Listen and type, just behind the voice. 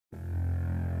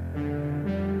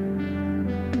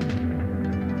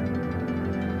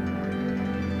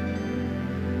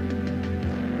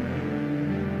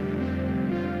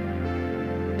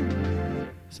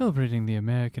Celebrating the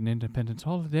American Independence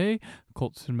Holiday,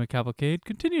 Cult Cinema Cavalcade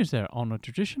continues their honored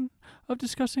tradition of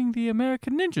discussing the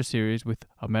American Ninja series with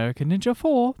American Ninja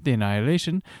 4, The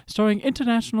Annihilation, starring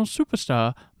international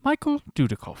superstar Michael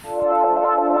Dudikoff.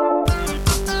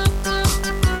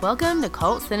 Welcome to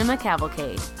Cult Cinema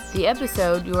Cavalcade. The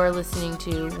episode you are listening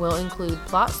to will include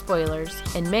plot spoilers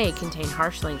and may contain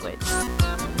harsh language.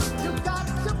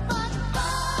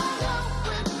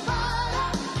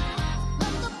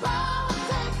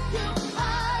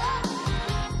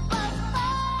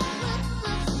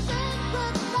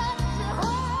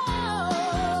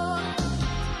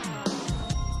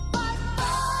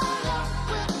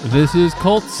 This is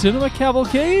Cult Cinema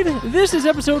Cavalcade. This is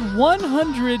episode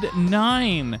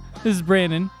 109. This is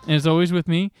Brandon, and as always with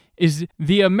me is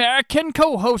the American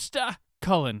co-host,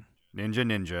 Cullen.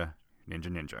 Ninja.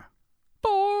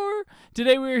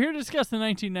 Today we are here to discuss the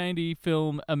 1990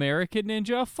 film American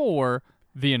Ninja 4,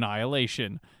 The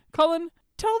Annihilation. Cullen,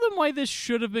 tell them why this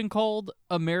should have been called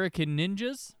American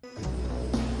Ninjas.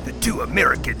 The two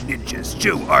American ninjas,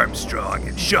 Joe Armstrong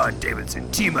and Sean Davidson,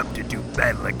 team up to do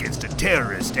battle against a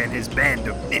terrorist and his band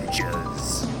of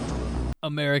ninjas.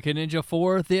 American Ninja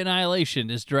 4, The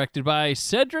Annihilation is directed by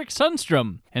Cedric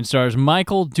Sundstrom and stars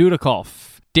Michael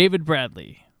Dudikoff, David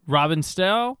Bradley, Robin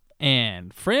Stell,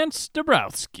 and France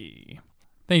Dabrowski.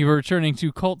 Thank you for returning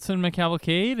to Cult Cinema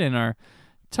Cavalcade and our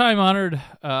time-honored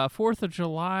 4th of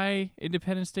July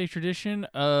Independence Day tradition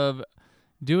of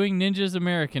doing ninjas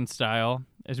American style,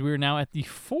 as we are now at the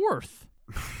 4th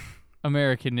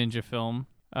American Ninja film.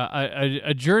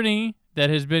 A journey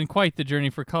that has been quite the journey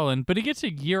for Cullen, but he gets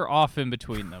a year off in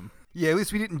between them. Yeah, at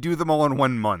least we didn't do them all in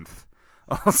 1 month.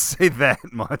 I'll say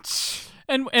that much.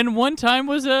 And one time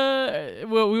was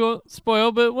well, we won't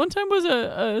spoil, but one time was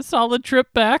a solid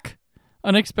trip back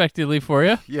unexpectedly for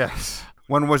you. Yes.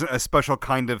 One wasn't a special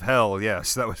kind of hell.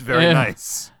 Yes, that was very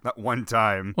nice. That one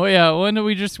time. Well, yeah,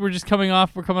 we're just coming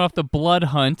off the blood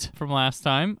hunt from last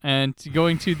time and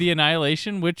going to The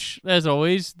Annihilation, which, as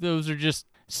always, those are just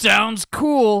sounds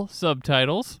cool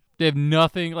subtitles. They have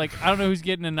nothing, I don't know who's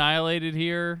getting annihilated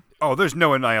here. Oh, there's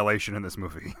no annihilation in this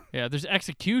movie. Yeah, there's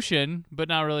execution, but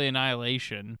not really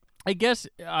annihilation. I guess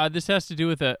this has to do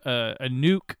with a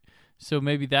nuke, so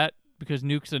maybe that, because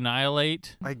nukes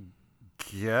annihilate. I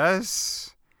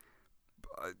guess.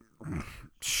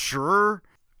 Sure.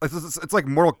 It's like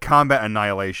Mortal Kombat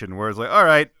Annihilation, where it's like, all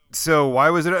right, so why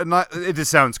was it it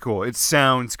just sounds cool. It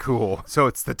sounds cool, so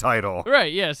it's the title.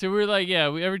 Right, yeah, so we're like,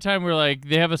 every time we're like,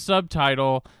 they have a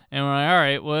subtitle, and we're like, all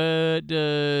right, what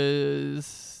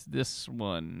does this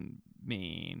one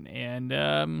mean? And,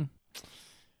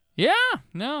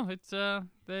 it's,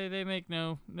 they make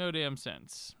no damn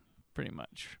sense, pretty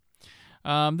much.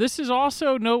 This is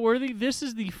also noteworthy. This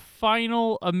is the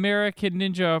final American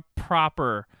Ninja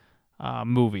proper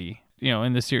movie,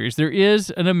 in the series. There is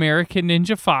an American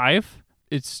Ninja 5.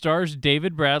 It stars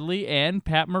David Bradley and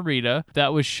Pat Morita.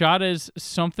 That was shot as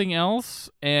something else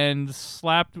and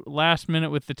slapped last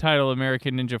minute with the title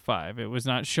American Ninja 5. It was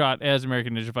not shot as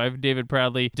American Ninja 5. David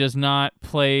Bradley does not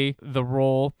play the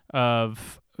role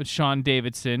of Sean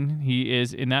Davidson. He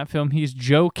is, in that film, he's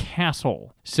Joe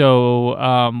Castle. So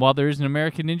while there is an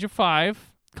American Ninja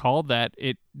 5 called that,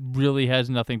 it really has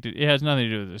nothing to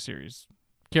do with the series.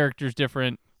 Characters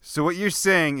different. So what you're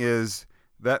saying is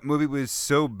that movie was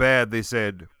so bad they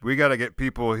said, we got to get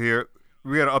people here,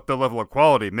 we got to up the level of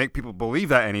quality, make people believe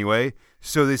that anyway.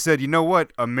 So they said, you know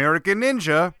what, American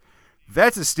Ninja,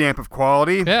 that's a stamp of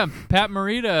quality. Yeah, Pat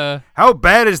Morita. How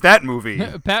bad is that movie?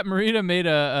 Pat Morita made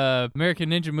a American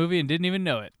Ninja movie and didn't even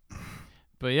know it.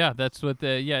 But yeah, that's what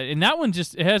and that one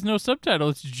it has no subtitle.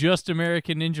 It's just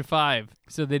American Ninja 5.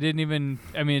 So they didn't even,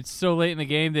 it's so late in the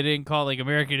game they didn't call it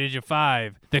American Ninja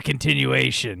 5, the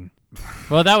continuation.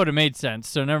 Well, that would have made sense,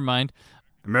 so never mind.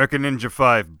 American Ninja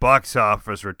 5 box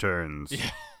office returns.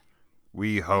 Yeah.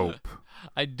 We hope.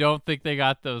 I don't think they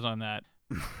got those on that.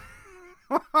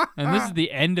 And this is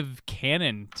the end of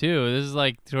canon, too. This is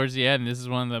towards the end. This is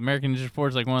one of the American Ninja 4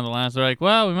 is one of the last. They're like,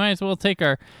 well, we might as well take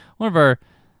one of our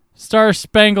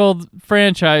star-spangled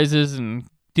franchises and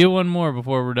do one more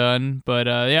before we're done. But,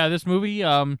 this movie,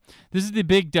 this is the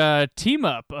big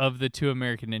team-up of the two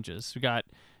American Ninjas. We got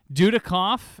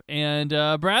Dudikoff and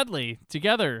Bradley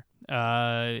together.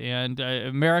 And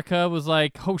America was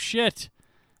like, oh, shit.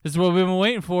 This is what we've been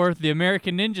waiting for, the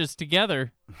American Ninjas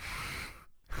together.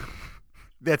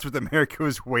 That's what America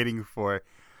was waiting for.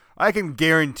 I can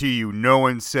guarantee you no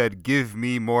one said, give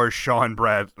me more Sean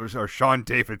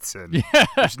Davidson. Yeah.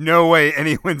 There's no way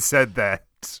anyone said that.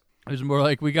 It was more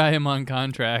like, we got him on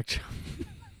contract.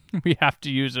 We have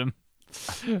to use him.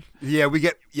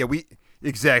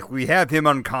 Exactly. We have him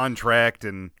on contract,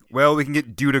 and, well, we can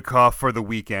get Dudikoff for the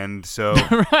weekend, so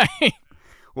Right.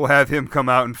 we'll have him come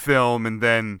out and film, and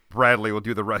then Bradley will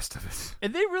do the rest of it.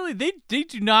 And they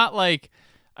do not like,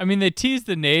 I mean, they tease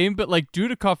the name, but like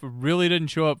Dudikoff really didn't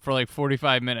show up for like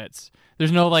 45 minutes.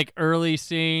 There's no like early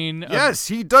scene. Yes,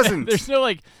 he doesn't. There's no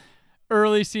like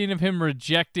early scene of him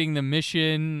rejecting the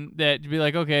mission that to be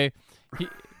like, okay,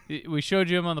 we showed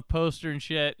you him on the poster and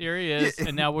shit. Here he is,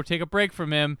 and now we'll take a break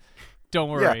from him. Don't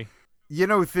worry. Yeah. You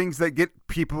know, things that get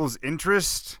people's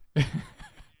interest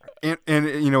and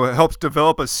you know, it helps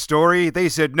develop a story. They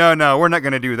said, no, we're not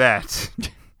going to do that.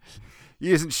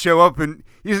 He doesn't show up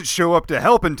to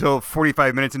help until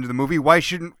 45 minutes into the movie. Why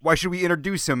should we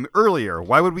introduce him earlier?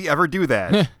 Why would we ever do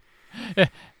that?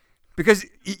 Because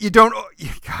you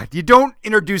don't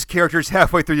introduce characters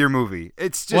halfway through your movie.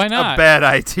 It's just Why not? a bad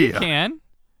idea. You can.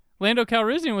 Lando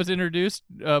Calrissian was introduced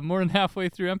more than halfway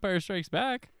through Empire Strikes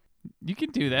Back. You can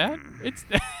do that.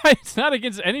 It's not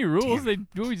against any rules. They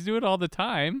always do it all the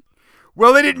time.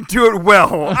 Well, they didn't do it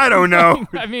well. I don't know.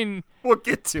 I mean, we'll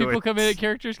get to it.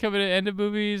 Characters come in at end of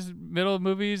movies, middle of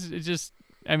movies. It's just,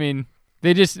 I mean,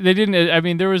 they didn't. I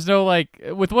mean, there was no like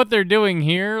with what they're doing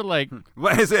here. Like,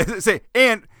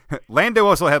 and Lando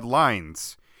also had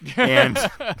lines and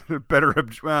better.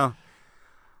 Well,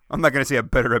 I'm not going to say a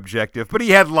better objective, but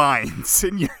he had lines,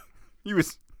 and you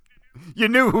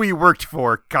knew who he worked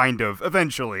for, kind of,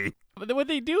 eventually. But what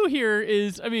they do here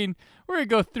is, I mean, we're going to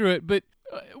go through it, but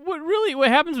what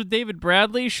happens with David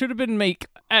Bradley should have been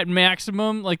at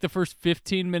maximum, like the first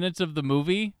 15 minutes of the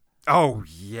movie. Oh,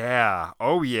 yeah.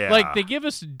 Like, they give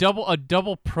us a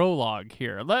double prologue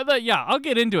here. Yeah, I'll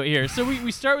get into it here. So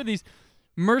we start with these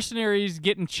mercenaries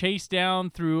getting chased down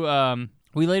through,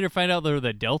 we later find out they're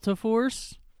the Delta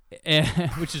Force,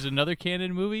 which is another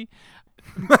canon movie.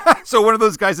 So one of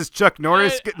those guys is Chuck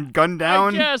Norris getting gunned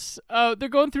down? Yes. They're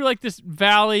going through like this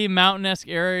valley, mountain-esque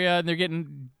area, and they're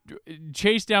getting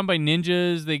chased down by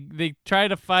ninjas. They try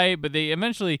to fight, but they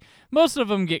eventually, most of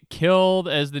them get killed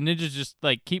as the ninjas just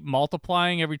like keep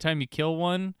multiplying every time you kill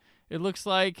one, it looks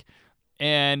like.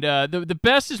 And the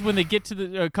best is when they get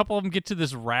to a couple of them get to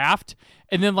this raft,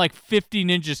 and then like 50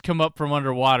 ninjas come up from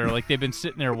underwater, like they've been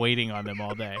sitting there waiting on them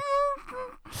all day.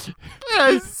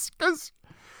 Yes, because,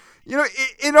 you know,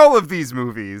 in all of these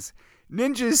movies,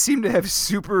 ninjas seem to have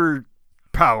super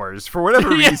powers for whatever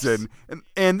reason.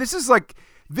 And this is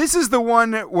the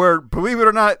one where, believe it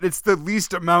or not, it's the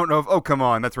least amount of, oh, come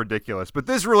on, that's ridiculous. But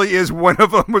this really is one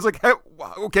of them. Was like, hey,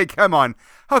 okay, come on.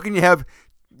 How can you have,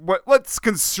 let's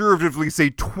conservatively say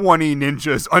 20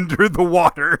 ninjas under the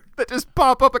water that just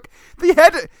pop up? Like, they had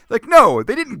to, like, no,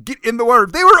 they didn't get in the water.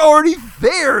 They were already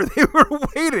there. They were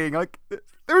waiting. Like,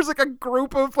 there was like a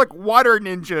group of like water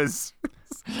ninjas.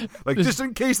 Like, just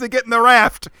in case they get in the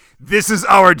raft, this is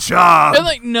our job. And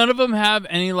like none of them have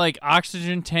any like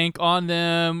oxygen tank on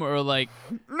them or like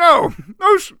no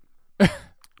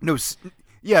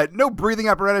breathing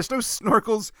apparatus, no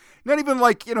snorkels, not even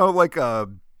like, you know, like a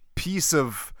piece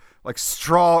of like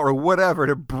straw or whatever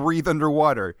to breathe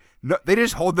underwater. No, they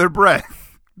just hold their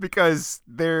breath because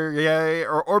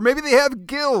or maybe they have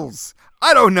gills.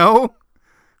 I don't know.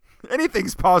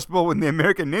 Anything's possible in the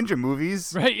American Ninja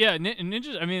movies. Right, yeah.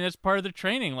 Ninjas, I mean, that's part of their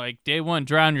training. Like, day one,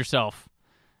 drown yourself.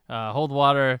 Hold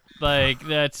water. Like,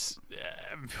 that's...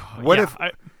 What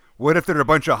if they're a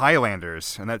bunch of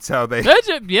Highlanders, and that's how they... That's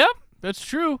it, yeah, that's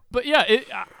true. But, yeah,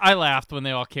 I laughed when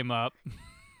they all came up.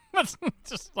 That's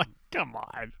just like, come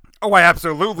on. Oh, I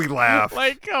absolutely laughed.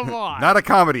 Like, come on. Not a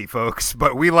comedy, folks,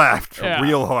 but we laughed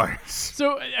real hard.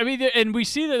 So, I mean, and we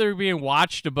see that they're being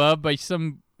watched above by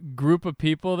some group of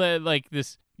people that like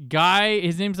this guy,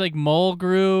 his name's like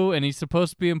Mulgrew, and he's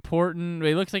supposed to be important.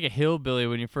 He looks like a hillbilly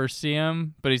when you first see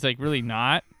him, but he's like really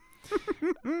not.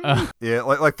 Yeah,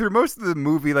 like through most of the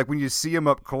movie, like when you see him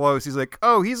up close, he's like,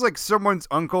 oh, he's like someone's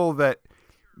uncle that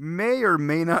may or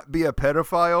may not be a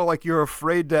pedophile. Like, you're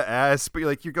afraid to ask, but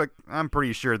you're like, I'm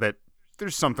pretty sure that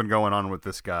there's something going on with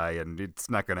this guy, and it's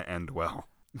not going to end well.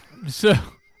 So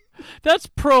that's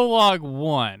prologue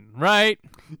 1, right?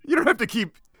 You don't have to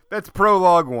keep. That's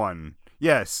prologue 1.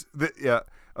 Yes,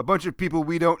 a bunch of people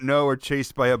we don't know are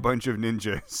chased by a bunch of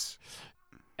ninjas.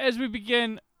 As we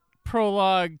begin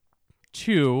prologue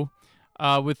 2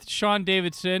 with Sean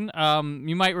Davidson,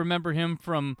 you might remember him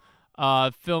from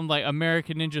film like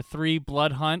American Ninja 3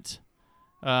 Blood Hunt.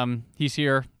 He's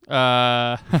here.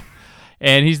 And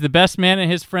he's the best man at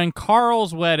his friend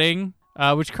Carl's wedding,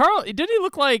 which Carl, did he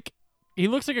look like? He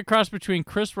looks like a cross between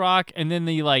Chris Rock and then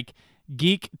the like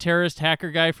geek terrorist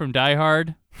hacker guy from Die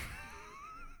Hard.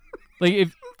 Like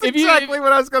if exactly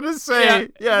what I was gonna say. Yeah,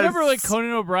 yes. remember like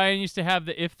Conan O'Brien used to have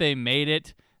the "If They Made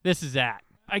It." this is that.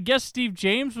 I guess Steve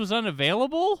James was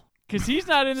unavailable because he's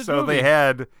not in this so movie. They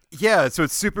had, so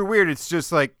it's super weird. It's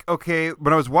just like, okay,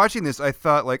 when I was watching this, I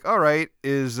thought like, all right,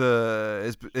 is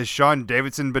Sean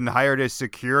Davidson been hired as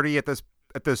security at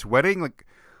this wedding? Like,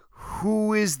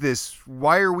 who is this?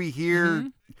 Why are we here? Mm-hmm.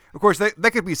 Of course,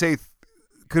 that could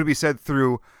be said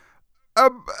through a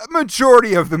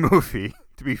majority of the movie.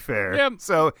 To be fair, yep.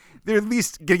 So they're at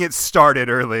least getting it started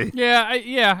early.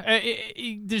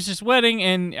 There's this wedding,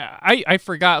 and I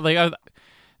forgot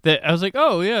that I was like,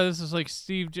 oh yeah, this is like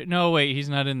no, wait, he's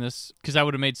not in this because that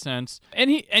would have made sense.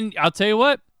 And I'll tell you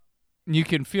what, you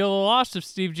can feel the loss of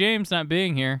Steve James not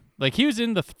being here. Like he was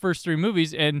in the first 3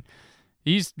 movies, and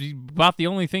he's about the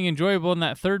only thing enjoyable in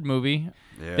that third movie.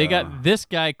 Yeah. They got this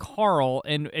guy Carl,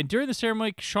 and during the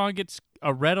ceremony, Sean gets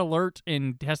a red alert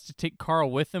and has to take Carl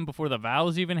with him before the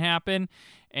vows even happen.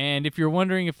 And if you're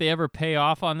wondering if they ever pay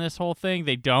off on this whole thing,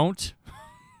 they don't.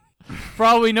 For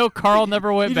all we know, Carl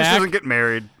never went back. He just doesn't get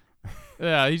married.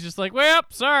 Yeah, he's just like, well,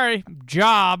 sorry,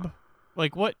 job.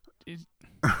 Like, what?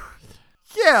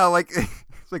 Yeah, like,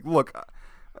 it's like, look,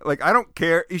 like, I don't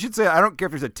care. You should say, I don't care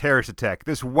if there's a terrorist attack.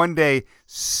 This one day,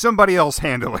 somebody else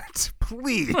handle it.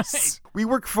 Please. Right. We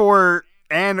work for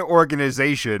an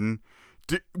organization.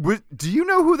 Do you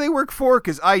know who they work for?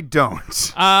 Because I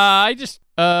don't. I just, ...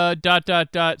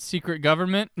 secret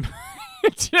government.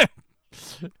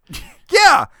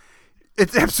 Yeah.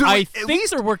 It's absolutely. I think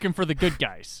they're working for the good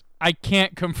guys. I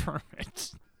can't confirm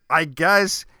it. I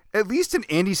guess, at least in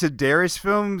Andy Sedaris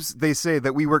films, they say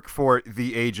that we work for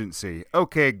the agency.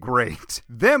 Okay, great.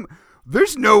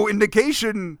 There's no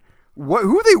indication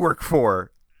who they work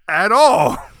for at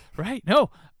all. Right?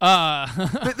 No.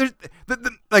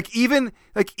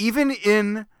 Even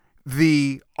in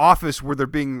the office where they're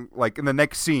being like in the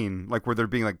next scene, like where they're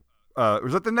being like,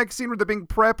 was that the next scene where they're being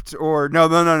prepped or no?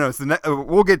 It's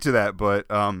we'll get to that, but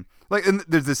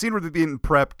there's the scene where they're being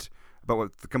prepped about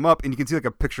what to come up, and you can see like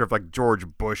a picture of like George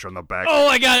Bush on the back. Oh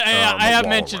my God, I have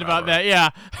mentioned about that. Yeah.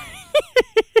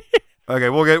 Okay,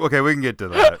 we can get to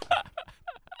that.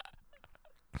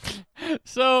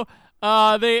 So,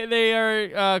 they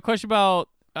are questioned about.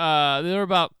 They're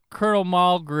about Colonel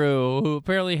Mulgrew, who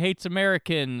apparently hates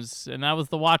Americans, and that was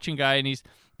the watching guy, and he's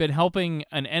been helping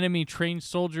an enemy train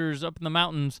soldiers up in the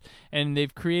mountains, and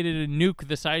they've created a nuke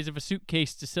the size of a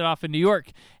suitcase to set off in New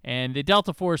York, and the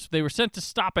Delta Force, they were sent to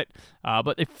stop it,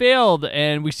 but they failed,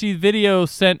 and we see video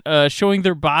sent showing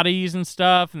their bodies and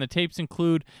stuff, and the tapes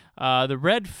include the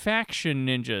Red Faction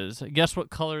ninjas. Guess what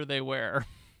color they wear?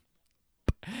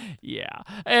 Yeah.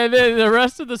 And then the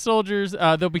rest of the soldiers,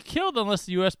 they'll be killed unless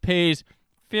the U.S. pays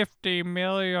 $50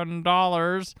 million,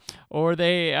 or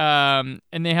they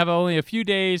have only a few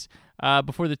days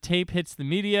before the tape hits the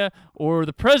media, or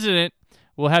the president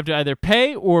will have to either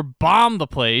pay or bomb the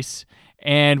place.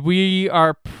 And we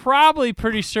are probably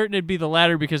pretty certain it'd be the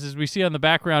latter because, as we see on the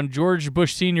background, George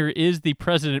Bush Sr. is the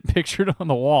president pictured on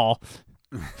the wall.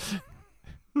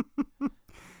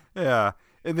 Yeah.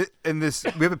 In this,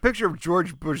 we have a picture of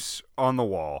George Bush on the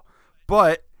wall,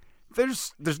 but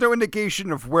there's no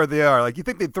indication of where they are. Like, you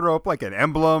think they'd throw up like an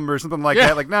emblem or something like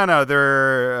that. Like, no,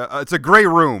 they're it's a gray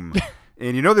room,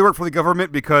 and they work for the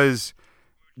government because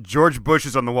George Bush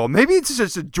is on the wall. Maybe it's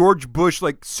just a George Bush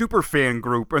like super fan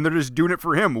group, and they're just doing it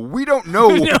for him. We don't know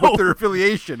what their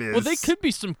affiliation is. Well, they could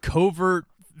be some covert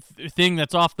thing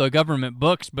that's off the government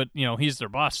books, but he's their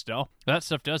boss still. That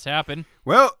stuff does happen.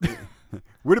 Well.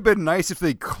 Would have been nice if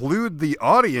they clued the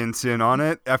audience in on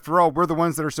it. After all, we're the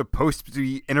ones that are supposed to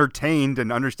be entertained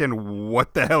and understand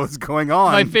what the hell is going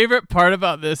on. My favorite part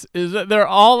about this is that they're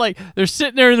all like, they're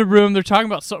sitting there in the room, they're talking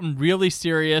about something really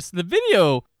serious. The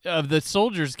video of the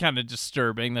soldiers kind of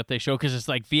disturbing that they show because it's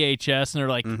like VHS, and they're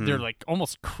like they're like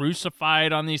almost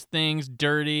crucified on these things,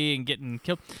 dirty and getting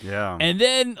killed. Yeah. And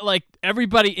then like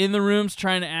everybody in the room's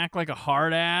trying to act like a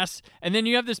hard ass, and then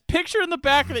you have this picture in the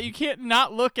back that you can't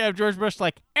not look at of George Bush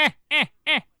like,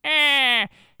 hey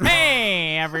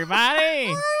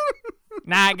everybody,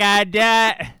 not got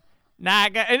that.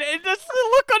 And it just the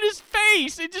look on his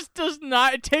face. It just does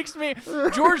not. It takes me.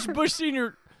 George Bush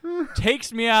Sr.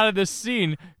 takes me out of this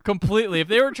scene completely. If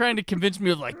they were trying to convince me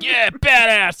of like, yeah,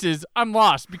 badasses, I'm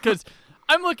lost because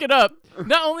I'm looking up.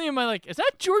 Not only am I like, is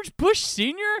that George Bush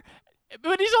Sr.?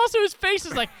 But he's also, his face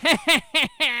is like,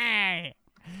 hey.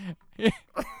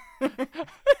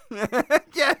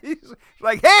 Yeah, he's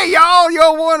like, hey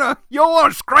y'all wanna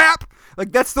scrap?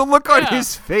 Like, that's the look on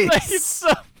his face. Like, it's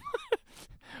so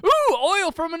ooh,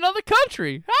 oil from another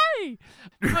country. Hey,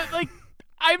 but like,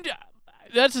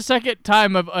 that's the second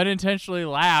time I've unintentionally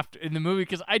laughed in the movie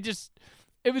because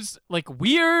it was like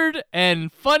weird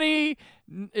and funny.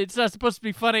 It's not supposed to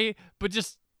be funny, but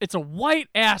just it's a white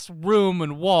ass room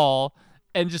and wall,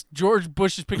 and just George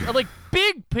Bush's picture, like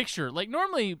big picture. Like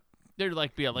normally there'd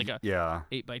like be a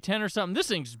 8x10 or something. This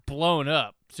thing's blown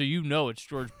up, so you know it's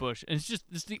George Bush, and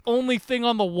it's the only thing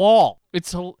on the wall.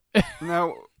 It's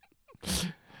now.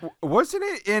 Wasn't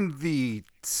it in the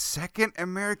second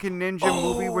American Ninja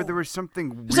movie where there was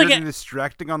something weird and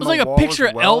distracting on the wall? It was like a picture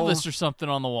of Elvis or something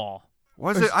on the wall.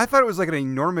 Was it? I thought it was like an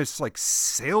enormous like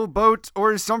sailboat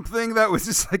or something that was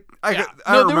just like I don't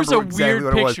remember there was a exactly weird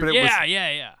what it was, picture. but it was,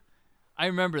 Yeah. I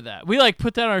remember that. We like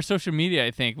put that on our social media.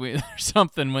 I think or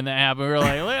something when that happened. We were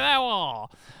like, look at that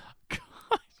wall.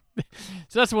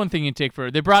 So that's one thing you take for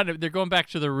it. They're going back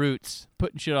to their roots,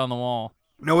 putting shit on the wall.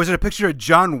 No, was it a picture of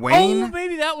John Wayne? Oh,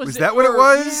 maybe that was. Was that what it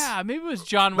was? Yeah, maybe it was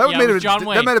John Wayne. It was John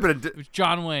Wayne. That might have been it was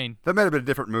John Wayne. That might have been a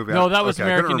different movie. No, that was okay,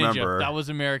 American I Ninja. remember. That was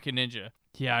American Ninja.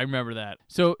 Yeah, I remember that.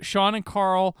 So Sean and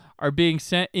Carl are being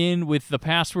sent in with the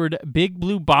password Big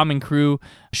Blue Bombing Crew.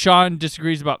 Sean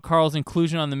disagrees about Carl's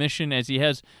inclusion on the mission as he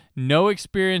has no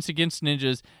experience against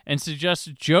ninjas and suggests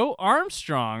Joe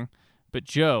Armstrong, but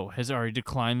Joe has already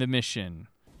declined the mission.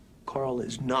 Carl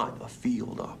is not a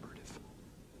field operative.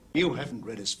 You haven't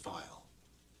read his file.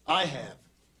 I have.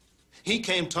 He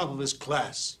came top of his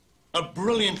class. A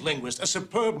brilliant linguist, a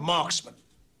superb marksman.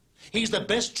 He's the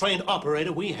best trained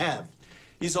operator we have.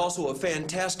 He's also a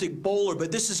fantastic bowler,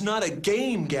 but this is not a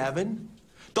game, Gavin.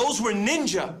 Those were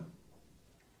ninja.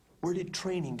 Where did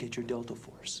training get your Delta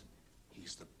Force?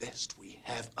 He's the best we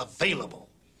have available.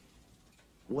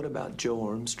 What about Joe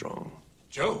Armstrong?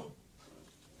 Joe?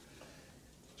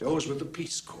 Joe is with the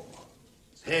Peace Corps.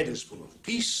 His head is full of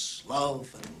peace, love,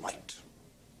 and light.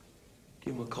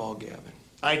 Give him a call, Gavin.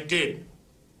 I did.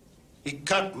 He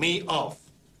cut me off.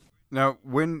 Now,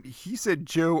 when he said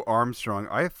Joe Armstrong,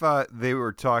 I thought they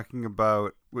were talking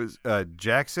about was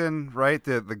Jackson, right?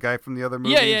 The guy from the other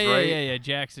movies, right? Yeah,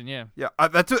 Jackson, yeah. Yeah,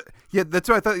 that's what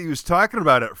I thought he was talking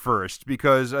about at first,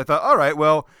 because I thought, all right,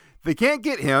 well, they can't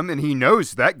get him, and he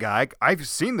knows that guy. I've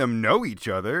seen them know each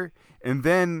other, and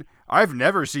then I've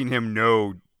never seen him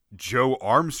know Joe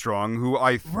Armstrong, who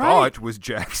I thought was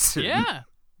Jackson.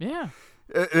 Yeah.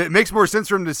 It makes more sense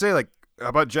for him to say, like, how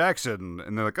about Jackson?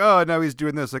 And they're like, oh, now he's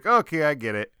doing this. Like, okay, I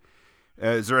get it.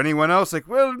 Is there anyone else? Like,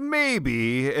 well,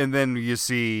 maybe. And then you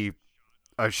see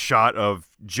a shot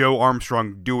of Joe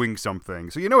Armstrong doing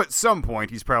something. So you know at some point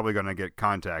he's probably going to get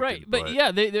contacted. Right, but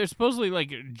yeah, they're supposedly,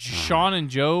 like, Sean and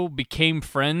Joe became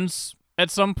friends at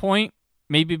some point,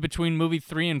 maybe between movie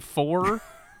 3 and 4.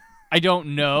 I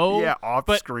don't know. Yeah, off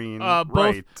screen.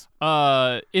 Both,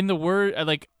 right. In the word,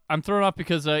 like, I'm thrown off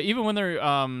because even when they're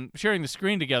sharing the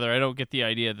screen together, I don't get the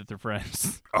idea that they're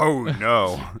friends. Oh,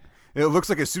 no. It looks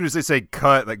like as soon as they say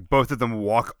cut, like both of them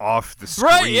walk off the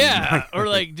screen. Right, yeah. Or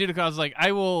like Dudikoff's like,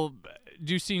 I will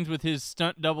do scenes with his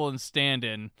stunt double and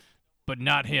stand-in, but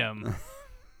not him.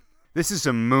 This is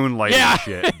some moonlighting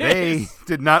shit. They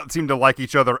did not seem to like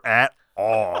each other at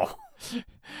all.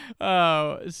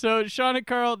 So Sean and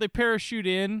Carl, they parachute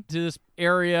in to this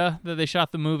area that they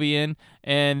shot the movie in,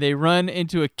 and they run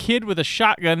into a kid with a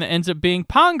shotgun that ends up being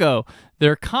Pongo,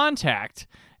 their contact,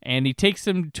 and he takes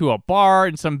them to a bar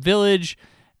in some village.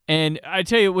 And I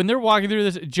tell you, when they're walking through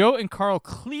this, Joe and Carl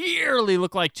clearly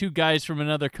look like two guys from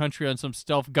another country on some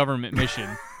stealth government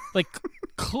mission. Like,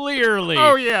 clearly.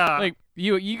 Oh, yeah. Like,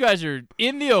 you guys are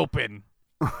in the open.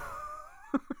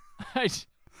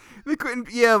 They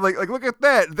couldn't. Yeah, like look at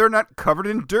that. They're not covered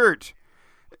in dirt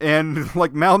and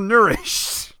like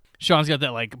malnourished. Sean's got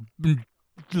that like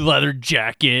leather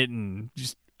jacket and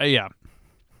just yeah,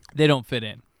 they don't fit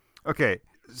in. Okay,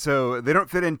 so they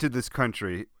don't fit into this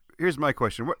country. Here's my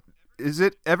question: what is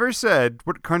it ever said?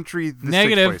 What country this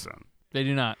takes place in? They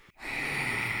do not.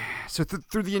 So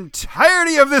through the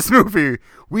entirety of this movie,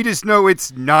 we just know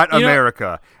it's not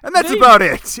America. And that's about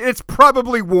it. It's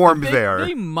probably warm there.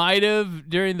 They might have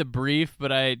during the brief,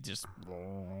 but I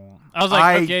was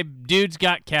like, okay, dudes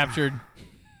got captured.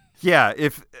 Yeah,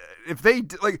 if they,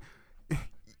 like,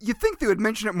 you'd think they would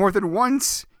mention it more than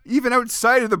once, even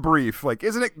outside of the brief. Like,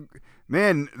 isn't it,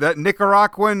 man, that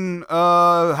Nicaraguan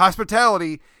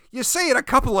hospitality, you say it a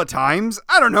couple of times.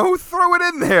 I don't know, throw it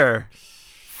in there.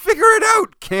 Figure it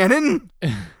out, Cannon.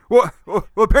 well,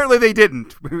 apparently they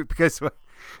didn't because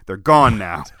they're gone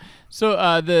now.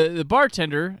 So the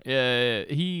bartender,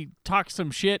 he talks some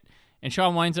shit, and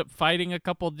Sean winds up fighting a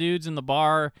couple dudes in the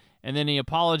bar, and then he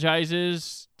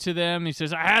apologizes to them. He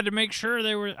says, "I had to make sure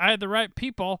I had the right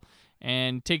people,"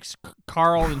 and takes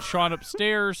Carl and Sean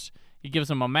upstairs. He gives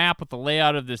them a map with the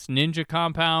layout of this ninja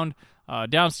compound.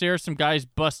 Downstairs, some guys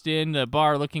bust in the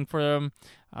bar looking for them.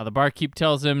 The barkeep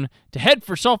tells him to head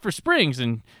for Sulphur Springs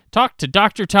and talk to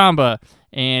Dr. Tamba.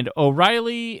 And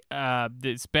O'Reilly,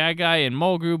 this bad guy in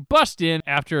Mulgrew, bust in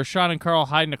after Sean and Carl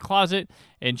hide in a closet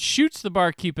and shoots the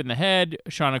barkeep in the head.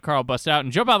 Sean and Carl bust out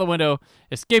and jump out the window,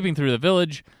 escaping through the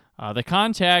village. The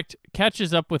contact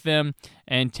catches up with them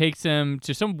and takes them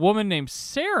to some woman named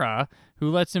Sarah, who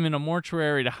lets them in a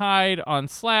mortuary to hide on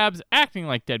slabs, acting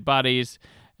like dead bodies.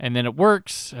 And then it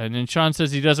works. And then Sean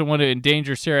says he doesn't want to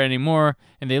endanger Sarah anymore.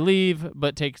 And they leave,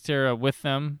 but take Sarah with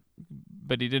them.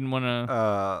 But he didn't want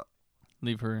to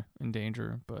leave her in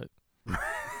danger. But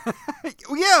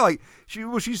yeah, like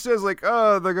she says, like,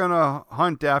 oh, they're gonna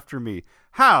hunt after me.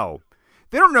 How?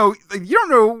 They don't know. Like, you don't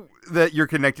know that you're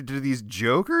connected to these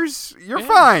jokers. You're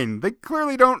fine. They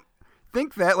clearly don't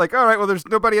think that. Like, all right, well, there's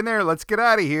nobody in there. Let's get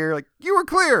out of here. Like, you were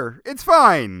clear. It's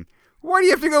fine. Why do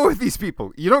you have to go with these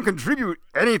people? You don't contribute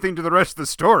anything to the rest of the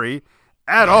story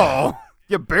at all.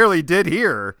 You barely did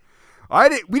here.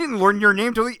 We didn't learn your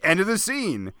name till the end of the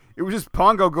scene. It was just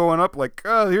Pongo going up like,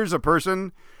 oh, here's a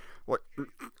person. What?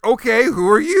 Okay, who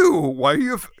are you? Why are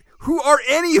you? Who are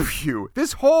any of you?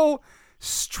 This whole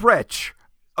stretch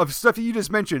of stuff that you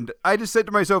just mentioned, I just said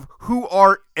to myself, who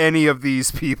are any of these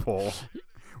people?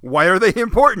 Why are they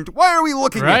important? Why are we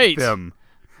looking at them?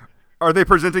 Are they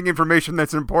presenting information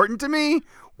that's important to me?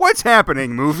 What's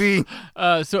happening, movie?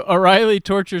 So O'Reilly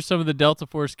tortures some of the Delta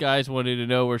Force guys wanting to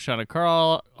know where Sean and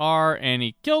Carl are, and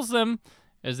he kills them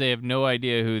as they have no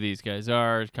idea who these guys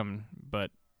are.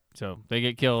 So they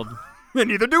get killed. And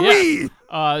neither do we.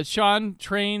 Sean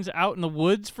trains out in the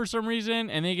woods for some reason,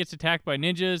 and then he gets attacked by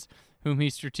ninjas, whom he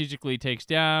strategically takes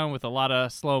down with a lot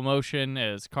of slow motion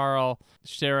as Carl,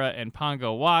 Sarah, and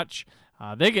Pongo watch.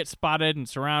 They get spotted and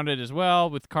surrounded as well,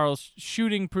 with Carl's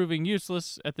shooting proving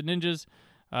useless at the ninjas.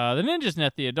 The ninjas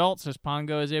net the adults as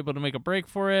Pongo is able to make a break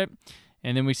for it.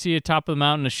 And then we see at top of the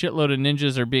mountain a shitload of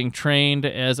ninjas are being trained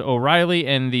as O'Reilly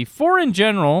and the foreign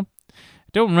general.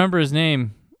 I don't remember his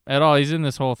name at all. He's in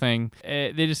this whole thing.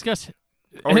 They discuss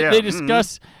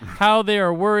how they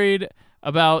are worried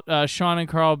about Sean and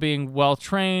Carl being well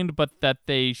trained, but that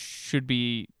they should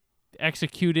be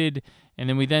executed. And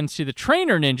then we see the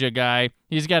trainer ninja guy.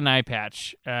 He's got an eye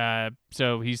patch,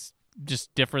 so he's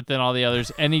just different than all the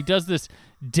others. And he does this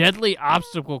deadly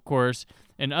obstacle course,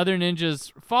 and other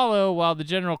ninjas follow while the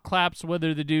general claps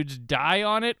whether the dudes die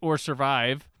on it or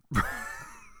survive.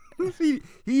 he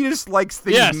just likes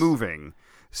things moving.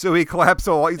 So he claps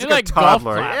all. He's like a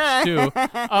toddler. Golf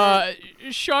claps,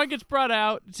 too. Sean gets brought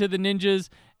out to the ninjas,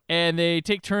 and they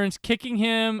take turns kicking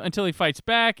him until he fights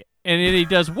back. And then he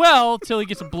does well till he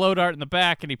gets a blow dart in the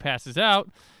back and he passes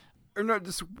out. Or no,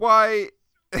 just why?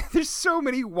 There's so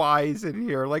many whys in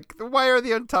here. Like, why are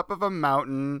they on top of a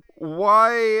mountain?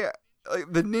 Why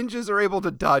the ninjas are able to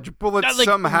dodge bullets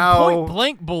somehow? Point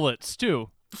blank bullets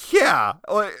too. Yeah,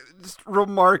 like just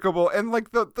remarkable. And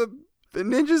like the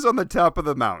ninjas on the top of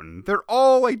the mountain, they're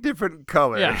all like different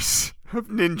colors of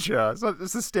ninja. It's not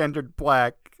just a standard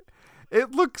black.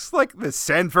 It looks like the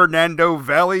San Fernando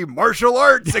Valley Martial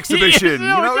Arts Exhibition.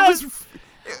 It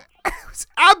was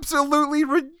absolutely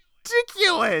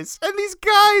ridiculous. And these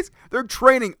guys, they're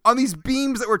training on these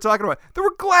beams that we're talking about. There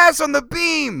were glass on the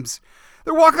beams.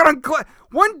 They're walking on glass.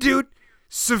 One dude,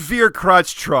 severe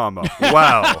crotch trauma.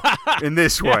 Wow. In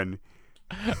this one.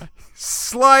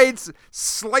 Slides.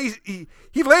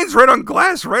 He lands right on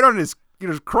glass, right on his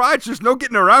crotch. There's no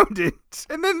getting around it.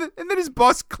 And then his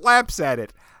boss claps at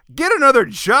it. Get another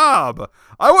job.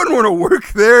 I wouldn't want to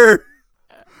work there.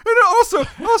 And also,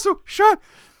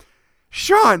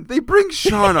 Sean, they bring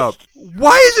Sean up.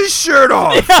 Why is his shirt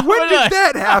off? When did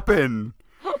that happen?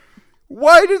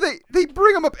 Why do they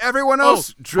bring him up? Everyone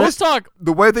else dressed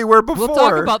the way they were before. We'll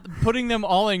talk about putting them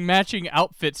all in matching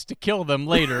outfits to kill them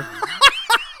later.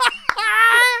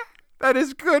 That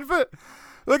is good, but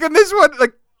look at this one.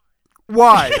 Like,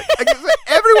 why?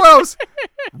 Everyone else,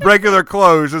 regular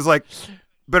clothes is like,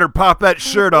 better pop that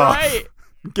shirt off. Right.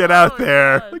 Get out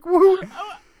there. God. Like, who?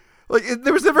 Like,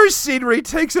 there was never a scene where he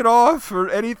takes it off or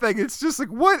anything. It's just like,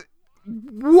 what?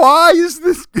 Why is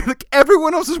this? Like,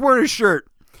 everyone else is wearing a shirt.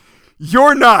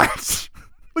 You're not.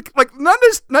 Like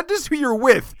not just who you're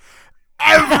with.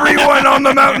 Everyone on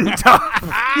the mountaintop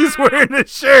is wearing a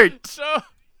shirt.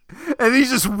 And he's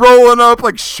just rolling up,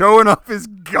 like, showing off his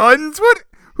guns. What?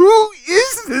 Who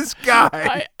is this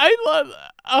guy? I love.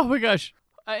 Oh my gosh.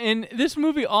 In this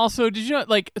movie also, did you know,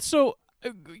 like, so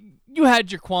you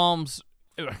had your qualms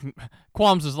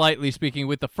is lightly speaking,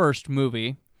 with the first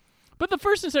movie. But the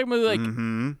first and second movie,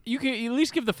 like, you can at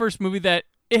least give the first movie that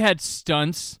it had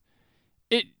stunts.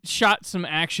 It shot some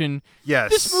action.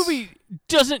 Yes. This movie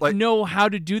doesn't know how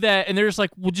to do that, and they're just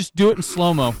like, we'll just do it in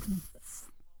slow-mo.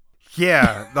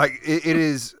 Yeah, like it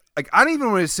is. Like I don't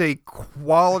even want to say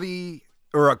quality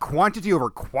or a quantity over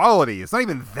quality. It's not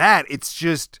even that. It's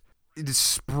just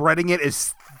spreading it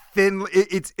as thin.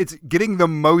 It's getting the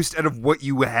most out of what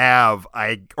you have.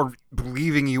 Or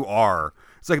believing you are.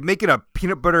 It's like making a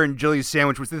peanut butter and jelly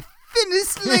sandwich with the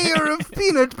thinnest layer of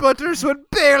peanut butter, so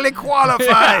it barely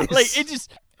qualifies. Like it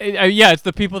just. Yeah, it's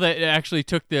the people that actually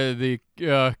took the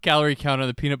calorie count of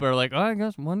the peanut butter. Like, oh, I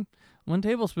guess one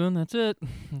tablespoon. That's it.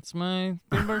 That's my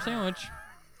peanut butter sandwich.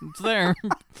 It's there.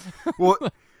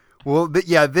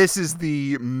 Yeah. This is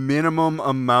the minimum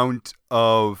amount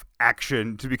of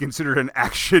action to be considered an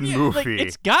action movie. Like,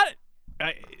 it's got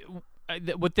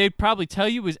what they'd probably tell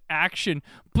you is action,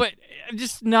 but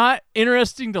just not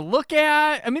interesting to look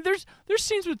at. I mean, there's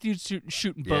scenes with you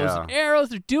shooting bows and arrows.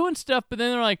 They're doing stuff, but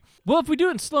then they're like, well, if we do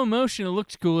it in slow motion, it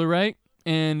looks cooler, right?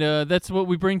 And that's what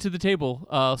we bring to the table,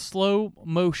 slow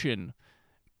motion.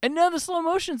 And none of the slow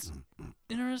motion's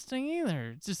interesting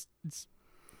either.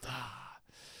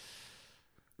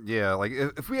 Yeah, like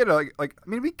if we had I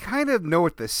mean, we kind of know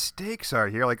what the stakes are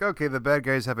here. Like, okay, the bad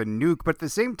guys have a nuke, but at the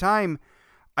same time,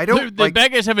 I don't. The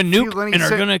bad guys have a nuke and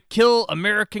are gonna kill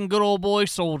American good old boy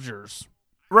soldiers.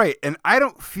 Right, and I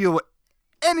don't feel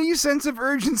any sense of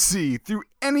urgency through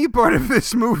any part of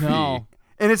this movie. No.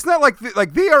 And it's not like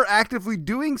they are actively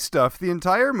doing stuff the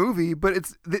entire movie, but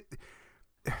it's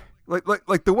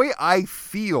like the way I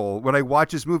feel when I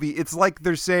watch this movie, it's like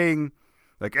they're saying,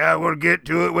 like, we'll get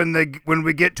to it when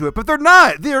we get to it, but they're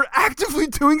not. They're actively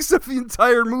doing stuff the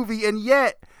entire movie, and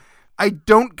yet I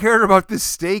don't care about the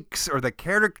stakes or the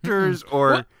characters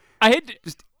or I hate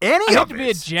to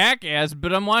be a jackass,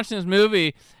 but I'm watching this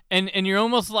movie, and you're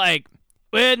almost like,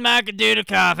 where's Michael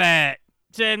Dudikoff at?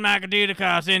 Said Michael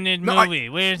Dudikoff's in this movie.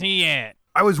 Where's he at?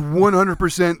 I was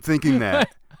 100% thinking that.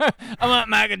 I want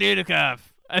Michael Dudikoff.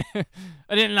 I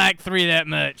didn't like 3 that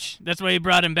much. That's why he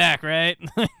brought him back, right?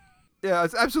 Yeah,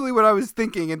 it's absolutely what I was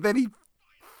thinking, and then he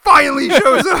finally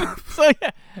shows up.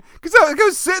 Because I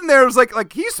was sitting there, I was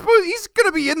like he's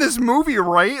gonna be in this movie,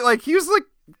 right? Like he's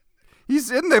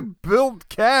in the build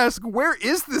cast. Where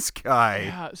is this guy?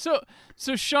 Yeah. So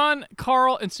Sean,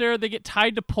 Carl, and Sarah, they get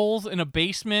tied to poles in a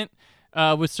basement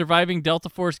with surviving Delta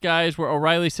Force guys, where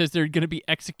O'Reilly says they're gonna be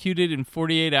executed in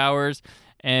 48 hours,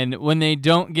 and when they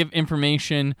don't give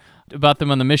information about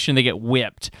them on the mission, they get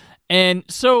whipped. And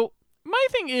so my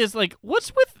thing is, like,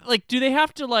 what's with, like, do they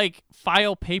have to, like,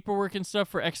 file paperwork and stuff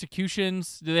for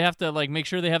executions? Do they have to, like, make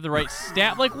sure they have the right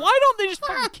staff? Like, why don't they just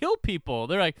fucking kill people?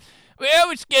 They're like, well,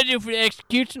 we're scheduled for the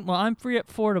execution. Well, I'm free at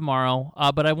 4 tomorrow,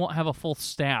 but I won't have a full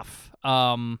staff.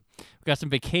 We've got some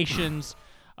vacations.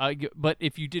 But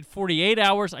if you did 48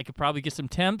 hours, I could probably get some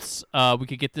temps. We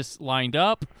could get this lined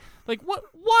up. Like, what?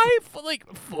 Why,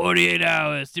 48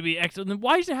 hours to be excellent?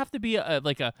 Why does it have to be a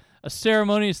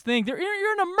ceremonious thing? You're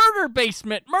in a murder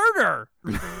basement. Murder.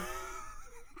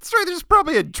 That's right. There's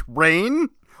probably a drain.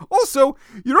 Also,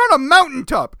 you're on a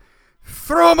mountaintop.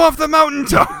 Throw him off the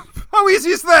mountaintop. How easy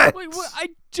is that? Wait, I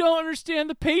don't understand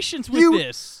the patience with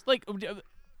this. Like,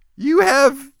 you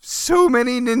have so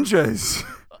many ninjas.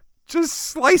 Just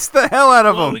slice the hell out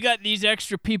of them. We got these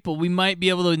extra people. We might be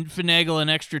able to finagle an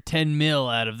extra 10 mil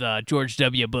out of George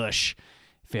W. Bush.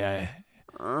 Yeah.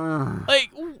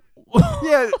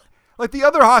 Yeah, like the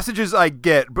other hostages I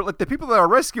get, but like the people that are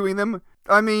rescuing them,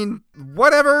 I mean,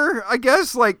 whatever, I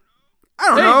guess, like, I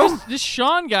don't know. This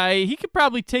Sean guy, he could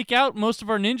probably take out most of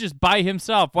our ninjas by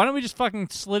himself. Why don't we just fucking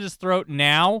slit his throat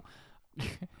now?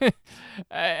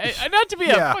 Not to be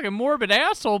a fucking morbid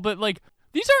asshole, but like,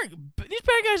 these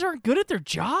bad guys aren't good at their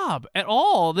job at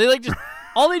all. They like just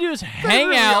all they do is hang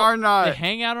really out. Are not. They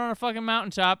hang out on a fucking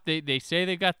mountaintop. They say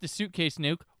they got the suitcase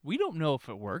nuke. We don't know if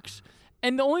it works.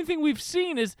 And the only thing we've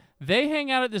seen is they hang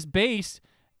out at this base,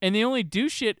 and they only do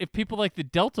shit if people like the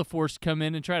Delta Force come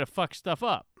in and try to fuck stuff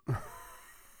up.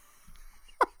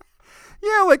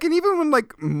 Yeah, like, and even when like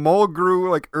Mulgrew,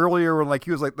 like earlier when like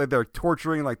he was like they're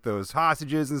torturing like those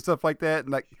hostages and stuff like that,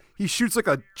 and like he shoots like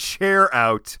a chair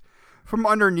out from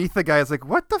underneath the guy. It's like,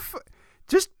 what the fuck?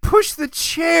 Just push the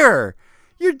chair.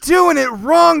 You're doing it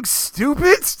wrong,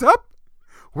 stupid. Stop.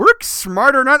 Work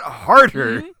smarter, not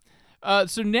harder. Mm-hmm.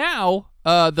 So now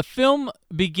the film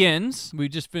begins. We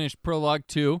just finished prologue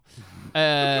 2.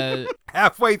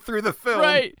 Halfway through the film.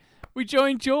 Right. We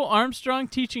join Joe Armstrong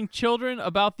teaching children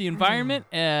about the environment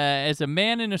as a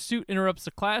man in a suit interrupts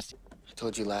the class. I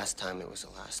told you last time it was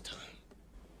the last time.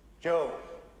 Joe,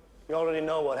 you already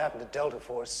know what happened to Delta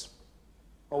Force.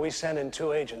 Well, we sent in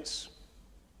 2 agents.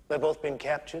 They've both been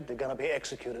captured. They're going to be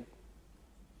executed.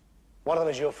 One of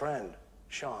them is your friend,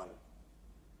 Sean.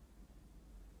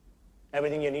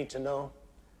 Everything you need to know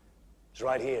is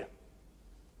right here.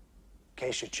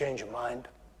 case you change your mind.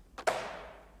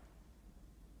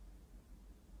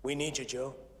 We need you,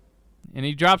 Joe. And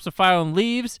he drops the file and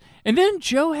leaves. And then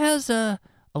Joe has a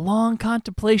long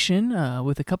contemplation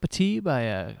with a cup of tea by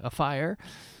a fire.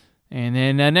 And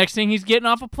then next thing, he's getting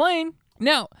off a plane.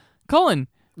 Now, Cullen,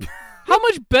 how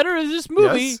much better is this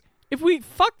movie Yes. if we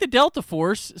fuck the Delta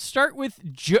Force, start with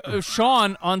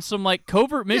Sean on some like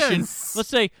covert mission, Yes. let's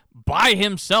say by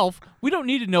himself. We don't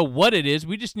need to know what it is.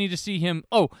 We just need to see him.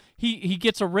 Oh, he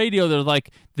gets a radio that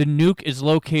like the nuke is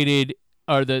located,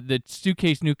 or the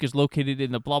suitcase nuke is located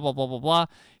in the blah, blah, blah, blah, blah.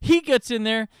 He gets in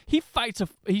there. He fights.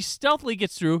 He stealthily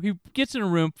gets through. He gets in a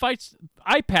room, fights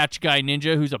eye patch guy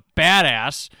ninja who's a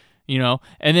badass, you know,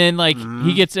 and then like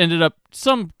he gets ended up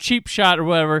some cheap shot or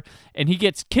whatever, and he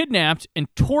gets kidnapped and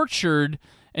tortured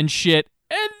and shit.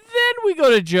 And then we go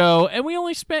to Joe, and we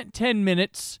only spent 10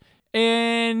 minutes,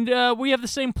 and we have the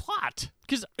same plot.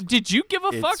 Because did you give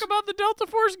a fuck about the Delta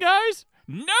Force guys?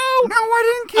 No,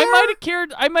 I didn't care. I might have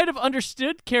cared. I might have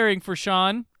understood caring for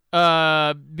Sean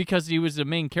because he was the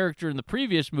main character in the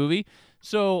previous movie.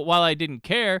 So while I didn't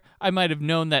care, I might have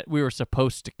known that we were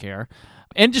supposed to care.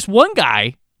 And just one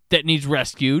guy that needs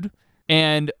rescued,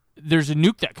 and there's a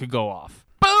nuke that could go off.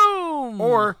 Boom!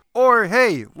 Or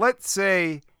hey, let's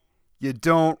say you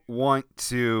don't want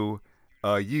to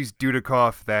use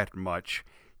Dudikoff that much.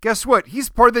 Guess what? He's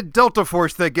part of the Delta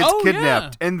Force that gets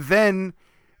kidnapped. Yeah. And then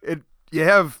you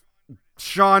have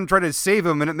Sean try to save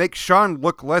him, and it makes Sean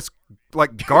look less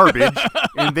like garbage.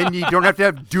 And then you don't have to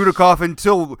have Dudikoff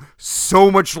until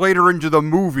so much later into the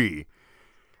movie.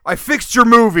 I fixed your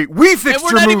movie. We fixed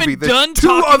your movie. And we're not even There's done two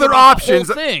talking other about options.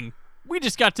 the whole thing. We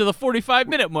just got to the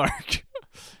 45-minute mark.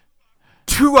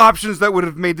 Two options that would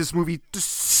have made this movie just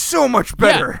so much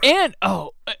better. Yeah, and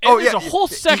there's a whole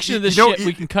section of this shit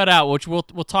we can cut out, which we'll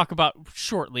talk about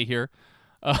shortly here.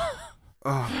 Oh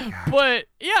my God. But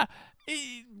yeah,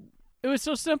 it was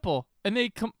so simple, and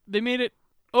they made it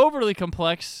overly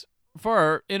complex for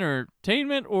our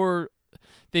entertainment, or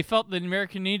they felt the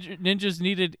American ninjas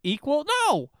needed equal.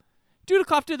 No,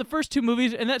 Dudikoff did the first two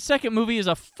movies, and that second movie is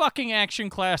a fucking action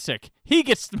classic. He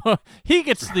gets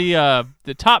the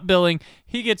top billing.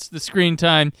 He gets the screen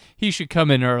time. He should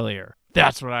come in earlier.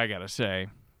 That's what I gotta say.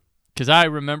 Because I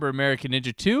remember American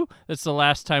Ninja 2. That's the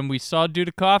last time we saw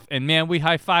Dudikoff, and man, we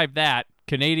high-fived that,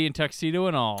 Canadian tuxedo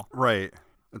and all. Right.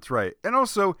 That's right. And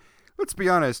also, let's be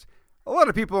honest, a lot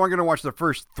of people aren't going to watch the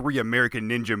first 3 American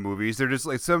Ninja movies. They're just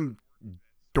like some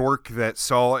dork that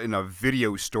saw it in a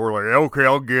video store, like, okay,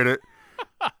 I'll get it.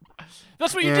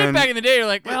 That's what you did back in the day. You're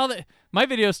like, well, my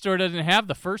video store doesn't have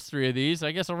the first 3 of these.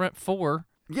 I guess I'll rent 4.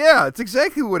 Yeah, it's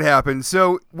exactly what happened.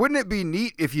 So wouldn't it be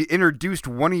neat if you introduced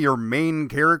one of your main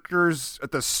characters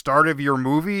at the start of your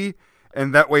movie,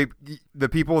 and that way the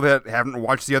people that haven't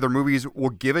watched the other movies will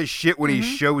give a shit when he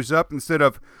shows up, instead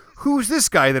of, who's this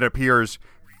guy that appears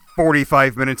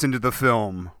 45 minutes into the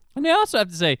film? And I also have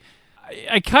to say,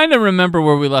 I kind of remember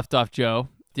where we left off, Joe,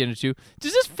 at the end of 2.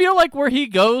 Does this feel like where he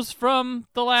goes from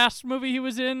the last movie he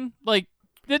was in? Like,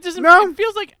 that doesn't. No. It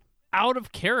feels like out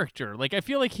of character. Like, I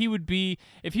feel like he would be,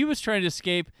 if he was trying to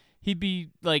escape, he'd be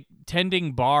like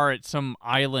tending bar at some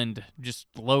island, just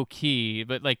low key,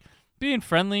 but like being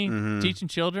friendly, teaching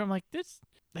children. I'm like, that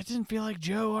doesn't feel like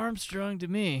Joe Armstrong to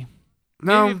me.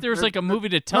 No. Maybe if there was like a movie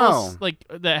to tell us like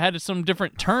that had some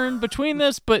different turn between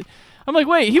this, but I'm like,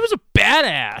 wait, he was a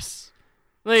badass.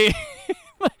 Like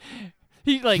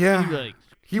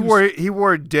he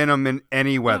wore denim in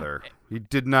any weather. He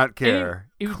did not care.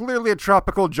 He was, Clearly a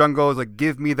tropical jungle. Was like,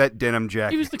 give me that denim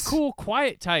jacket. He was the cool,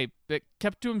 quiet type that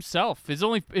kept to himself. His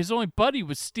only buddy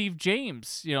was Steve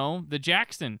James, you know, the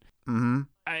Jackson. Mm-hmm.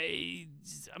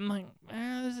 I'm like,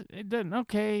 it doesn't.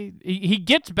 Okay, he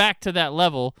gets back to that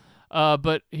level,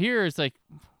 but here it's like,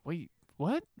 wait,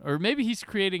 what? Or maybe he's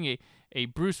creating a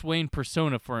Bruce Wayne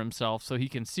persona for himself so he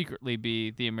can secretly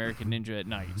be the American Ninja at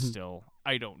night. Still,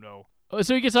 I don't know.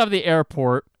 So he gets out of the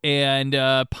airport, and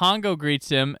Pongo greets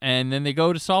him, and then they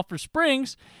go to Sulphur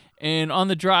Springs. And on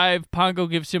the drive, Pongo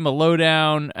gives him a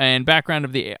lowdown and background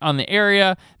on the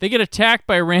area. They get attacked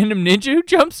by a random ninja who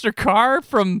jumps their car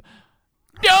from,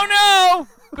 don't know,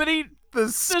 but the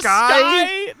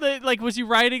sky. Like, was he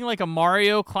riding like a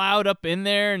Mario cloud up in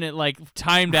there, and it like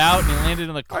timed out, and he landed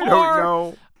in the car? I don't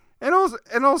know.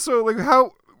 And also, like,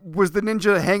 how was the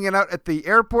ninja hanging out at the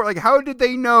airport? Like, how did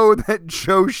they know that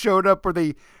Joe showed up? Were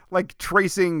they like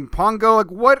tracing Pongo?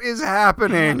 Like, what is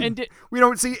happening? And we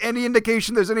don't see any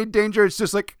indication there's any danger. It's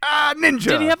just like, ninja.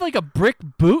 Did he have like a brick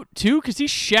boot too? Because he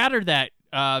shattered that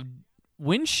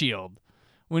windshield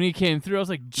when he came through. I was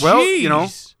like, jeez. Well, you know,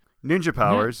 ninja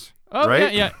powers. Oh,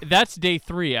 right? yeah. That's day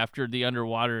 3 after the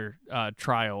underwater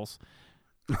trials.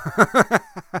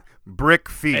 Brick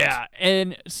feet. Yeah,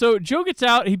 and so Joe gets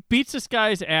out, he beats this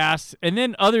guy's ass, and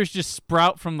then others just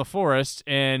sprout from the forest,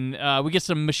 and we get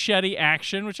some machete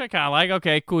action, which I kind of like.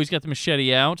 Okay, cool, he's got the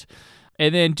machete out.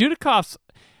 And then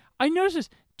I noticed this,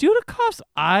 Dudakov's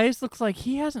eyes looks like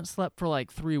he hasn't slept for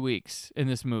like 3 weeks in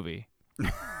this movie.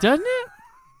 Doesn't it?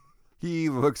 He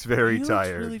looks very tired.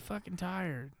 He looks really fucking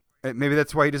tired. Maybe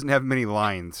that's why he doesn't have many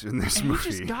lines in this movie.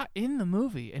 He just got in the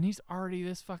movie, and he's already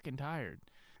this fucking tired.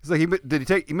 It's like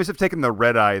he must have taken the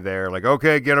red eye there. Like,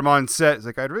 okay, get him on set. It's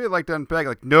like, I'd really like to unpack.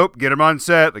 Like, nope, get him on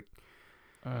set. Like,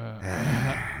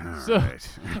 so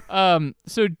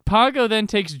Pongo then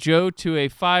takes Joe to a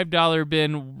 $5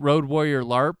 bin Road Warrior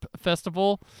LARP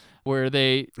festival where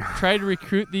they try to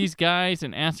recruit these guys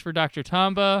and ask for Dr.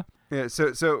 Tamba. Yeah.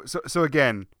 So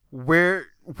again, where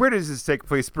does this take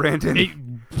place,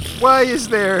 Brandon? Why is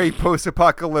there a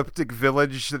post-apocalyptic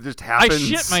village that just happens? I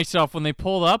shit myself when they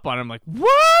pulled up on him. Like,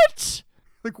 what?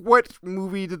 Like, what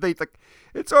movie did they like?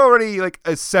 It's already like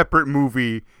a separate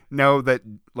movie now that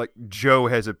like Joe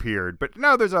has appeared, but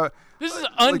now there's a. This is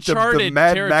like uncharted the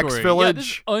Mad territory. Max village. Yeah, this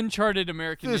is uncharted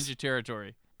American Ninja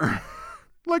territory.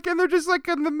 Like, and they're just like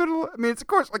in the middle. I mean, it's of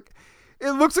course like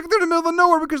it looks like they're in the middle of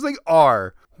nowhere because they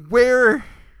are. Where?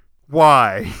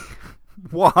 Why?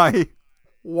 Why?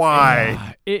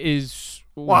 Why? It is.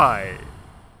 Why?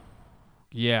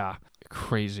 Yeah,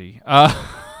 crazy.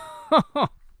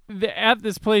 At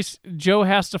this place, Joe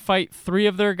has to fight 3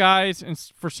 of their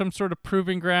guys for some sort of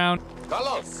proving ground.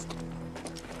 Carlos,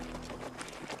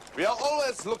 we are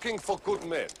always looking for good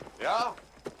men, yeah?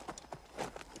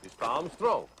 Mr.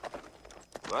 Armstrong,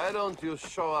 why don't you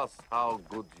show us how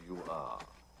good you are?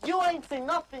 You ain't seen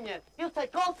nothing yet. You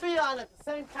take all 3 on at the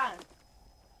same time.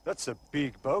 That's a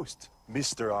big boast,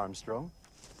 Mr. Armstrong.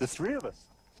 The 3 of us.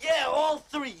 Yeah, all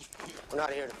 3. We're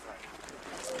not here to fight.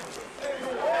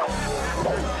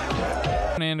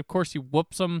 And of course, he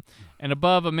whoops them. And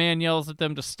above, a man yells at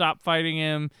them to stop fighting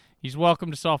him. He's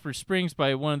welcomed to Sulphur Springs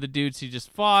by one of the dudes he just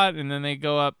fought. And then they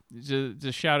go up to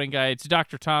the shouting guy, it's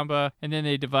Dr. Tamba. And then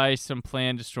they devise some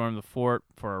plan to storm the fort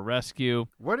for a rescue.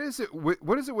 What is it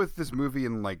with this movie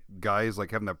and like guys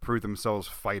like having to prove themselves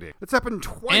fighting? It's happened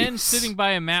twice. And sitting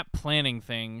by a map planning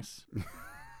things.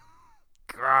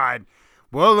 God.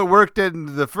 Well, it worked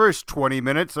in the first 20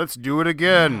 minutes. Let's do it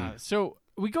again. So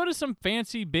we go to some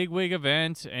fancy bigwig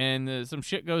event, and some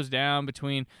shit goes down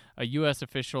between a U.S.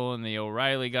 official and the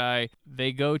O'Reilly guy.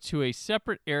 They go to a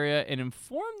separate area and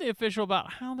inform the official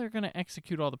about how they're going to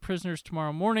execute all the prisoners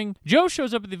tomorrow morning. Joe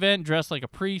shows up at the event dressed like a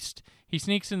priest. He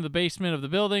sneaks into the basement of the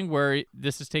building where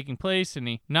this is taking place, and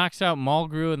he knocks out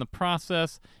Mulgrew in the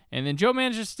process. And then Joe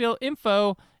manages to steal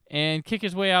info and kick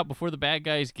his way out before the bad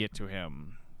guys get to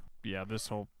him. Yeah, this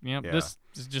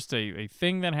is just a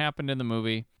thing that happened in the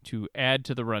movie to add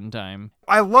to the runtime.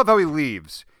 I love how he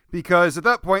leaves because at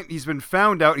that point he's been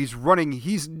found out. He's running.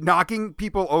 He's knocking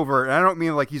people over. And I don't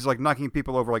mean like he's like knocking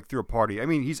people over like through a party. I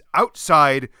mean he's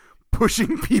outside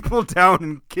pushing people down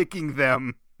and kicking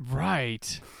them.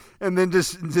 Right. And then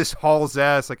just hauls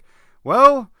ass. Like,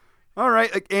 well, all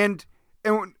right. Like, and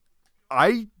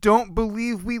I don't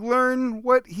believe we learn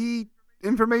what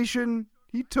information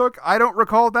he took. I don't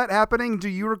recall that happening. Do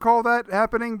you recall that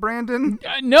happening, Brandon?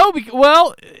 No.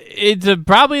 Well, it's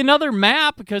probably another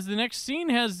map because the next scene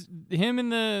has him and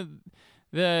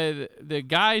the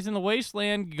guys in the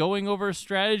wasteland going over a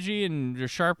strategy and they're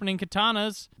sharpening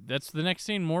katanas. That's the next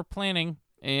scene. More planning.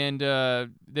 And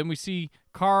then we see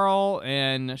Carl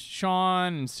and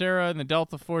Sean and Sarah and the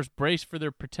Delta Force brace for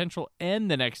their potential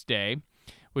end the next day.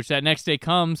 Which that next day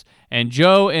comes, and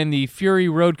Joe and the Fury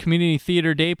Road Community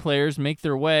Theater day players make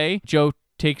their way. Joe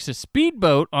takes a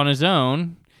speedboat on his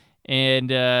own,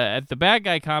 and at the bad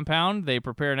guy compound, they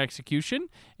prepare an execution,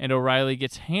 and O'Reilly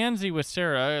gets handsy with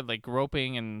Sarah, like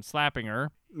groping and slapping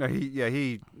her. No,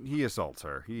 he assaults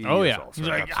her. He assaults her,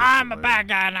 like, absolutely. I'm a bad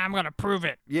guy, and I'm going to prove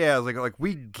it. Yeah, like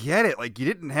we get it. Like, you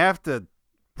didn't have to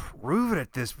prove it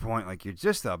at this point. Like, you're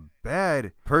just a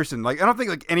bad person. Like, I don't think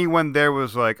like anyone there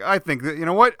was like, I think that, you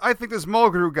know what? I think this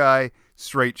Mulgrew guy,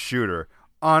 straight shooter,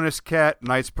 honest cat,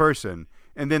 nice person.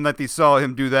 And then like they saw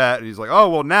him do that, and he's like, oh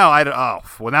well, now I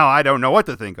don't know what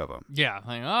to think of him. Yeah,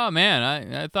 like, oh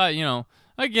man, I thought,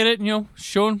 I get it.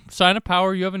 Showing sign of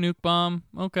power. You have a nuke bomb,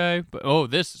 okay, but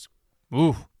this is,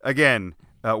 ooh. Again.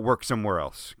 Work somewhere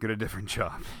else. Get a different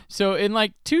job. So in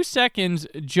like 2 seconds,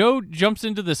 Joe jumps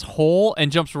into this hole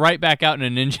and jumps right back out in a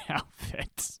ninja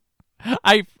outfit.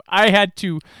 I had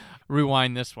to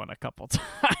rewind this one a couple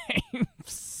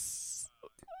times.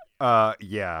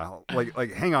 Yeah.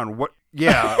 Like hang on.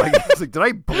 Yeah, like, it's like, did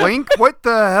I blink? What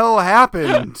the hell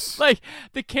happened? Like,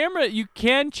 the camera, you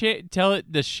can tell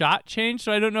it the shot changed,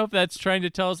 so I don't know if that's trying to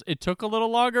tell us it took a little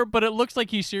longer, but it looks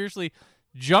like he seriously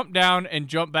jumped down and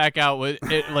jumped back out with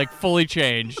it, like, fully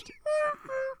changed.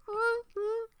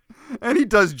 And he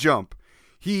does jump.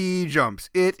 He jumps.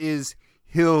 It is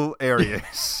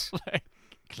hilarious. That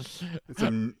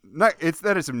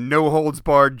is some no holds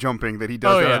barred jumping that he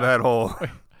does out of that hole.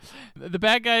 The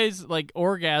bad guys like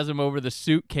orgasm over the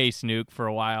suitcase nuke for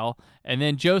a while, and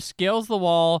then Joe scales the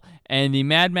wall, and the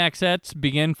Mad Maxettes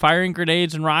begin firing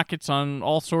grenades and rockets on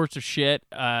all sorts of shit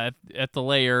at the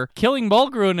lair, killing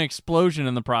Mulgrew in an explosion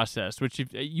in the process, which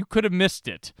you could have missed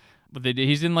it. But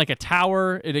he's in like a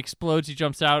tower, it explodes, he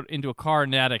jumps out into a car,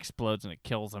 and that explodes, and it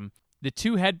kills him. The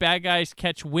two head bad guys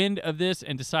catch wind of this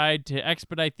and decide to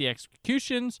expedite the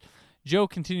executions. Joe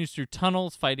continues through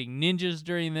tunnels fighting ninjas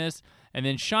during this. And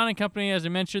then Sean and company, as I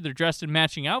mentioned, they're dressed in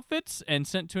matching outfits and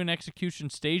sent to an execution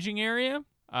staging area.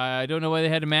 I don't know why they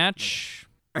had to match.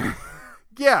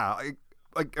 Yeah,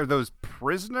 like are those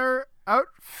prisoner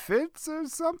outfits or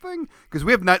something? Because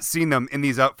we have not seen them in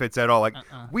these outfits at all. Like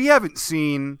we haven't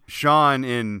seen Sean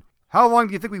in how long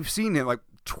do you think we've seen him? Like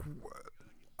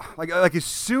as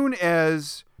soon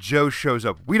as Joe shows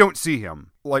up, we don't see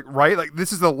him. Like right? Like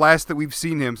this is the last that we've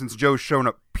seen him since Joe's shown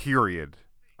up. Period.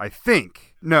 I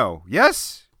think. No.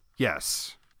 Yes?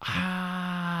 Yes.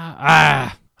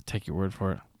 I'll take your word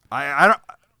for it. I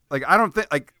don't think,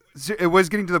 like, it was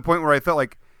getting to the point where I felt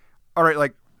like, all right,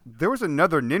 like, there was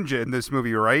another ninja in this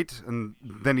movie, right? And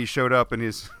then he showed up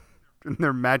and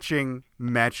they're matching,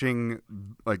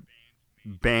 like,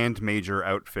 band major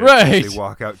outfits. Right. As they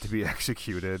walk out to be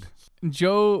executed.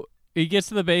 Joe, he gets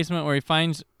to the basement where he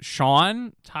finds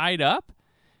Sean tied up.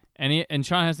 And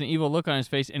Sean has an evil look on his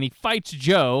face, and he fights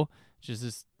Joe, which is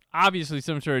this obviously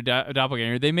some sort of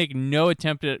doppelganger. They make no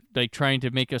attempt at like trying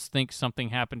to make us think something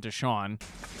happened to Sean.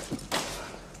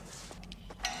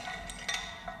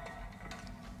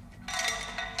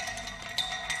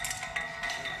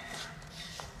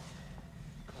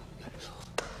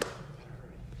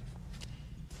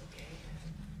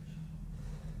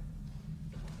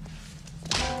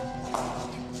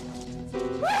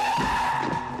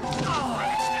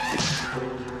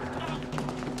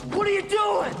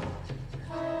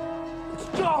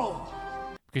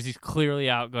 Because he's clearly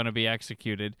out going to be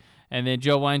executed. And then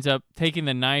Joe winds up taking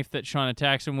the knife that Sean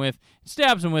attacks him with,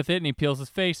 stabs him with it, and he peels his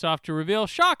face off to reveal,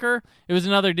 shocker, it was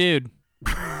another dude.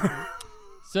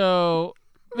 So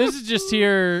this is just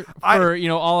here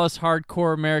for, all us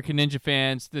hardcore American Ninja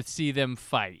fans that see them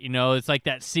fight. It's like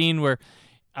that scene where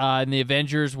in the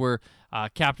Avengers where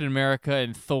Captain America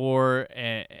and Thor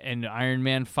and Iron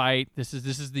Man fight. This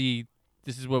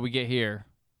is what we get here.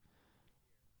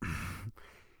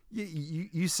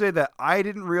 You say that. I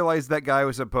didn't realize that guy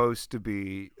was supposed to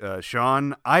be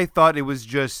Sean. I thought it was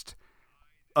just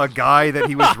a guy that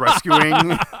he was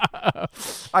rescuing.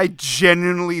 I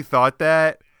genuinely thought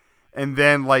that. And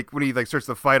then, like, when he starts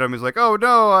to fight him, he's like, oh,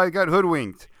 no, I got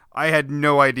hoodwinked. I had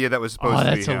no idea that was supposed to be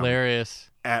him. Oh, that's hilarious.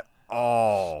 At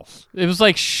all. It was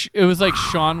like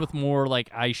Sean with more, like,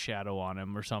 eyeshadow on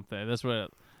him or something. That's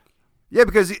what Yeah,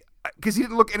 because he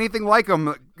didn't look anything like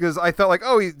him. Because I felt like,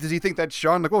 does he think that's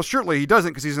Sean? Like, well, surely he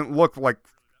doesn't, because he doesn't look like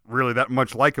really that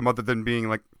much like him, other than being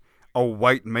like a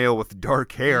white male with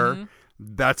dark hair. Mm-hmm.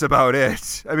 That's about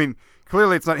it. I mean,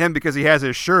 clearly it's not him because he has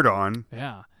his shirt on.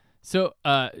 Yeah. So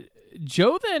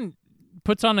Joe then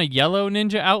puts on a yellow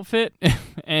ninja outfit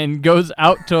and goes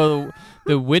out to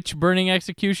the witch burning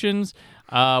executions,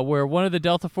 where one of the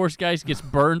Delta Force guys gets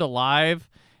burned alive,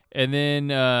 and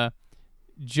then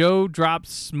Joe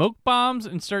drops smoke bombs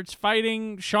and starts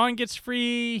fighting. Sean gets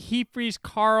free. He frees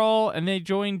Carl, and they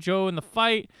join Joe in the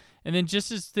fight. And then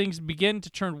just as things begin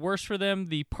to turn worse for them,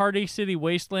 the Party City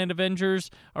Wasteland Avengers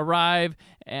arrive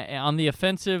on the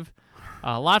offensive.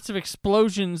 Lots of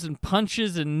explosions and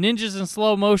punches and ninjas in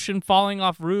slow motion falling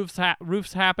off roofs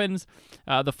happens.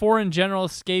 The foreign general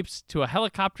escapes to a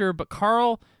helicopter, but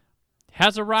Carl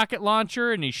has a rocket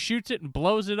launcher, and he shoots it and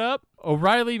blows it up.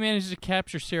 O'Reilly manages to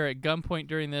capture Sarah at gunpoint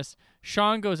during this.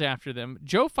 Sean goes after them.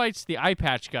 Joe fights the eye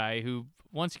patch guy, who,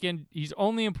 once again, he's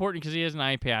only important because he has an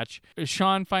eye patch.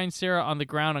 Sean finds Sarah on the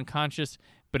ground unconscious,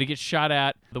 but he gets shot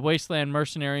at. The Wasteland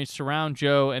mercenaries surround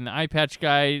Joe and the eye patch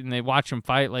guy, and they watch him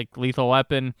fight like Lethal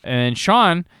Weapon. And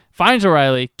Sean finds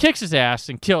O'Reilly, kicks his ass,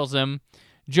 and kills him.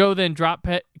 Joe then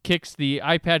kicks the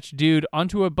eye patch dude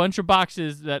onto a bunch of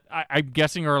boxes that I'm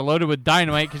guessing are loaded with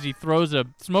dynamite because he throws a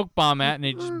smoke bomb at and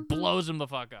it just blows him the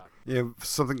fuck up. Yeah,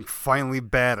 something finally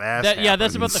badass happens. Yeah,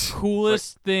 that's about the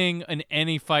coolest thing in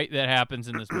any fight that happens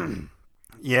in this movie.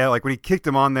 Yeah, like when he kicked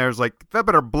him on there, it's like, that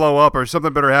better blow up or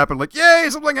something better happen. Like, yay,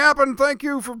 something happened. Thank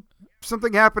you for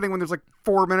something happening when there's like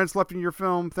 4 minutes left in your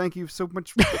film. Thank you so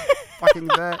much for fucking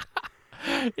that.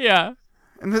 Yeah.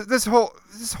 And this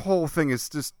whole thing is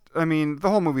just, I mean, the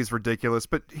whole movie is ridiculous,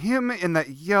 but him in that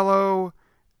yellow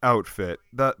outfit,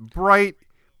 that bright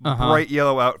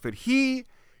yellow outfit, he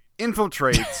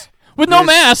infiltrates with no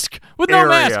mask. With no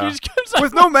mask. He just comes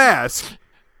with no mask.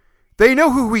 They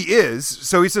know who he is,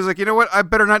 so he says, like, you know what? I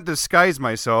better not disguise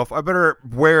myself. I better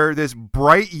wear this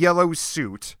bright yellow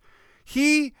suit.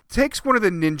 He takes one of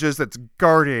the ninjas that's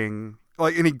guarding,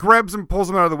 like, and he grabs him, pulls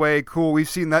him out of the way. Cool, we've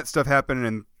seen that stuff happen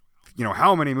in, you know,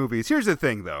 how many movies? Here's the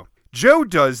thing, though. Joe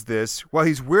does this while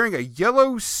he's wearing a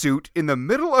yellow suit in the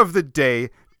middle of the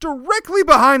day, directly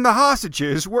behind the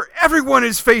hostages, where everyone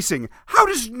is facing. How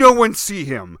does no one see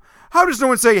him? How does no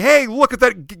one say, hey, look at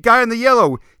that guy in the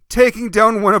yellow taking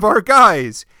down one of our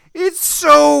guys? It's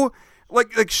so,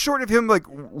 like short of him, like,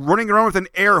 running around with an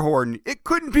air horn. It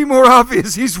couldn't be more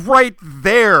obvious. He's right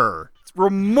there. It's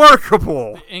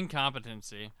remarkable.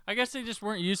 Incompetency. I guess they just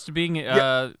weren't used to being,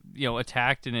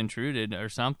 attacked and intruded or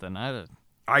something.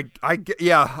 I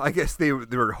guess they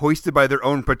were hoisted by their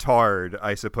own petard,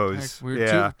 I suppose.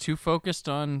 We're too focused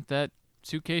on that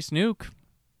suitcase nuke.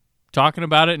 Talking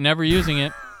about it, never using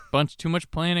it. Too much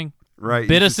planning. Right.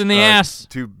 Bit us in the ass.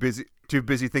 Too busy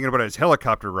thinking about his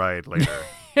helicopter ride later.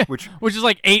 Which is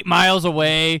like 8 miles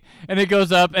away, and it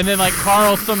goes up, and then like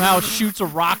Carl somehow shoots a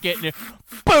rocket, and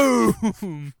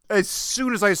boom! As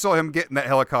soon as I saw him get in that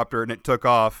helicopter and it took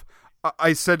off,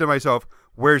 I said to myself,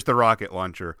 where's the rocket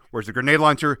launcher? Where's the grenade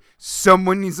launcher?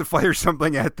 Someone needs to fire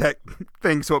something at that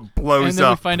thing so it blows up. And then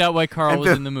we find out why Carl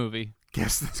was in the movie.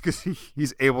 Guess that's because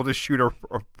he's able to shoot a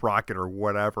rocket or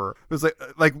whatever. It was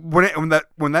like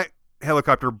when that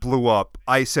helicopter blew up,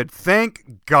 I said,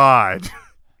 thank God.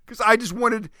 Because I just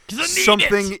wanted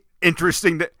something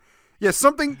interesting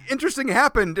something interesting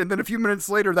happened, and then a few minutes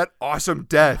later, that awesome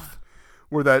death,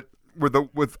 with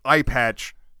eye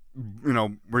patch, you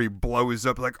know, where he blows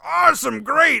up, like awesome,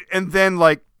 great, and then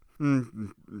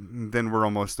then we're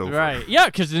almost over. Right? Yeah,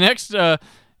 because the next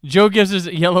Joe gives his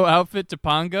yellow outfit to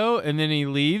Pongo, and then he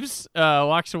leaves,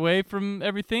 walks away from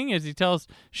everything as he tells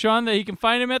Sean that he can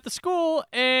find him at the school,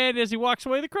 and as he walks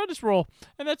away, the credits roll.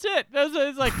 And that's it.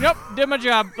 It's like, nope, did my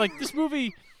job. Like, this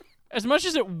movie, as much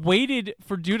as it waited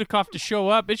for Dudikoff to show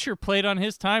up, it sure played on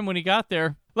his time when he got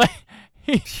there. Like,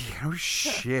 oh,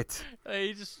 shit.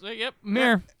 He just, like, yep,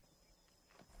 mirror.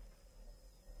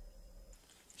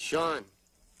 Sean.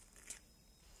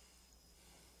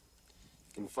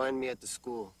 You can find me at the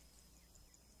school.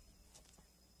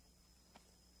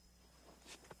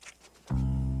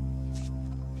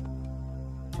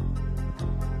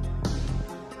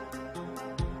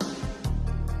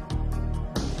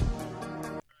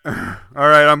 All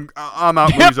right, I'm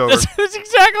out. Movie's over. That's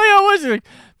exactly how it was. Like,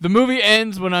 the movie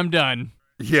ends when I'm done.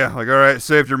 Yeah, like, all right,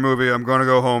 saved your movie. I'm gonna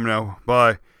go home now.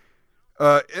 Bye.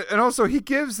 And also, he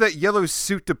gives that yellow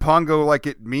suit to Pongo like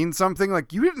it means something.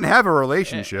 Like, you didn't have a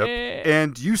relationship,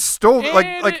 and you stole.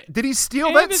 Did he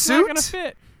steal that it's suit? Not gonna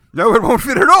fit. No, it won't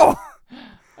fit at all.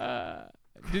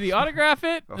 Did he autograph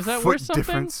it? Is that worth something?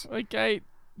 Difference. Like It's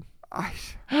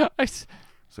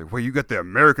like, well, you got the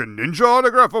American Ninja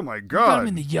autograph? Oh my God! You got him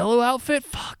in the yellow outfit?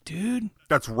 Fuck, dude.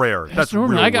 That's rare. That's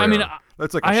normal. real rare. I mean,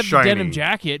 that's like I a have shiny. the denim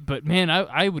jacket, but man,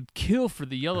 I would kill for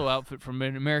the yellow outfit from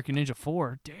American Ninja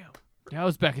 4. Damn. That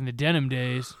was back in the denim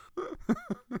days.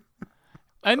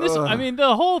 And this, I mean,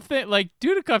 the whole thing, like,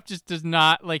 Dudikoff just does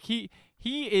not, like, he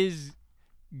is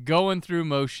going through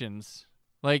motions.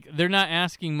 Like, they're not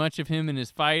asking much of him in his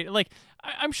fight. Like,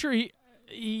 I'm sure he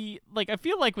like, I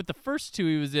feel like with the first two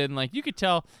he was in, like, you could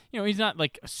tell, you know, he's not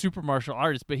like a super martial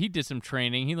artist, but he did some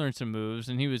training, he learned some moves,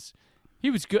 and he was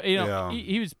good, you know,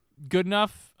 he was good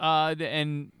enough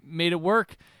and made it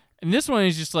work. And this one,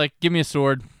 he's just like, give me a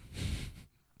sword.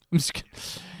 I'm just,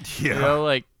 you know,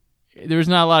 like, there's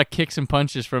not a lot of kicks and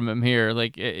punches from him here.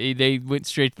 Like, they went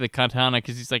straight to the katana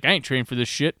because he's like, I ain't trained for this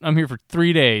shit. I'm here for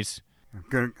 3 days.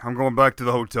 I'm going back to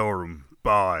the hotel room.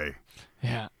 Bye.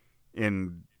 Yeah.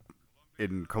 In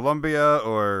Colombia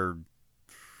or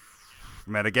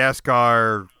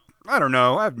Madagascar, I don't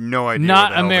know. I have no idea. Not where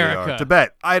the hell they America. are.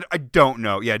 Tibet. I don't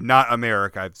know. Yeah, not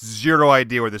America. I have zero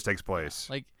idea where this takes place.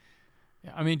 Like,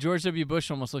 I mean, George W.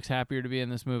 Bush almost looks happier to be in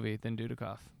this movie than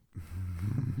Dudikoff.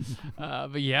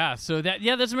 But yeah, so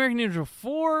that's American Ninja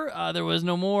 4. There was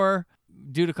no more.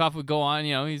 Dudikoff would go on,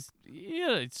 you know, he's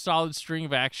a solid string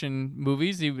of action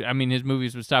movies. His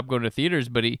movies would stop going to theaters,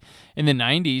 but in the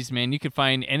 90s, man, you could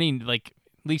find any, like,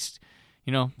 at least,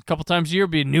 you know, a couple times a year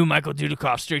be a new Michael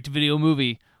Dudikoff straight-to-video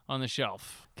movie on the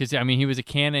shelf. because I mean he was a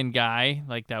Canon guy,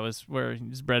 like that was where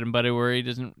his bread and butter. Where he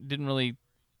didn't really.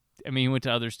 I mean, he went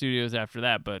to other studios after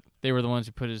that, but they were the ones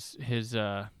who put his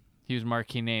he was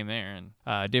marquee name there.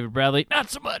 And David Bradley, not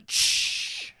so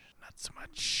much.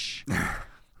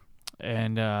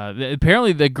 And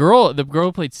apparently the girl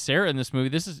who played Sarah in this movie,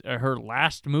 this is her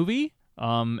last movie.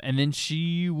 And then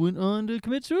she went on to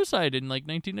commit suicide in like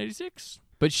 1996.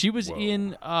 But she was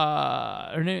in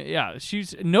her name,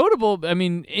 she's notable. I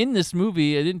mean, in this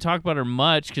movie, I didn't talk about her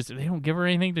much because they don't give her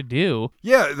anything to do.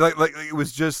 Yeah, like it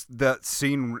was just that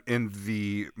scene in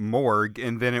the morgue,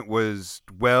 and then it was,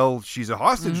 well, she's a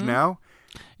hostage now.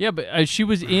 Yeah, but she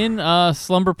was in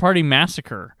Slumber Party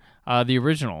Massacre, the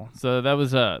original. So that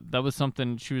was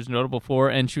something she was notable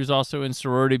for, and she was also in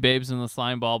Sorority Babes and the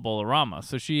Slime Ball Bolorama.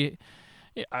 So she.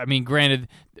 I mean, granted,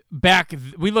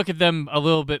 we look at them a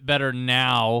little bit better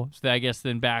now, I guess,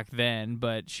 than back then.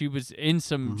 But she was in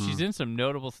some. She's in some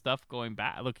notable stuff looking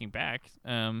back.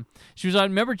 She was on.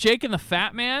 Remember Jake and the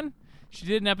Fat Man? She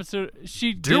did an episode.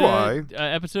 An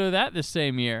episode of that this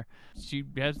same year. She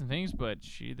had some things, but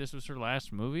this was her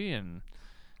last movie, and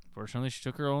fortunately, she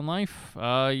took her own life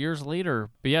years later.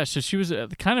 But yeah, so she was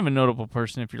kind of a notable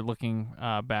person if you're looking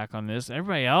back on this.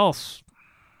 Everybody else.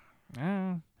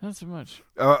 Not so much.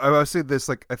 I would say this,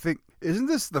 like, I think, isn't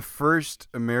this the first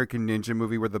American Ninja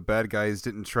movie where the bad guys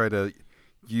didn't try to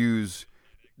use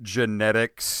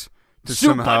genetics to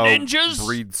somehow ninjas?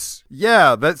 breed?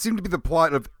 Yeah, that seemed to be the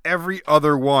plot of every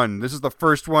other one. This is the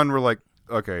first one where, like,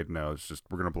 okay, no, it's just,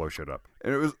 we're going to blow shit up.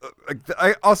 And it was,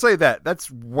 I'll say that. That's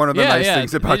one of the nice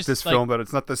things about this film, but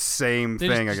it's not the same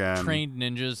thing again. Trained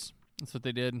ninjas. That's what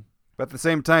they did. But at the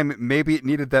same time, maybe it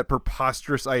needed that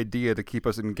preposterous idea to keep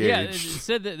us engaged. Yeah, it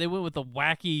said that they went with the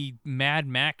wacky Mad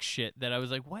Max shit that I was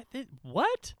like, what?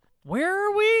 What? Where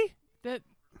are we?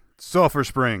 Sulphur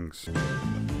Springs.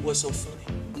 What's so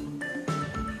funny?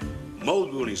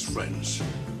 Muldoon and his friends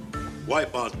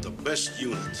wipe out the best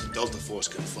unit Delta Force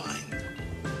can find.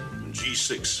 And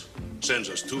G6 sends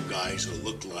us two guys who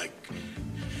look like...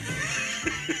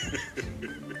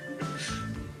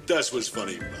 That's what's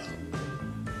funny, pal.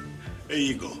 There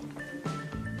you go.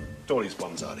 Throw these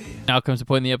bums out of here. Now comes the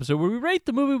point in the episode where we rate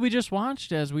the movie we just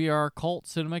watched. As we are Cult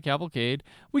Cinema Cavalcade,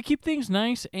 we keep things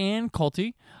nice and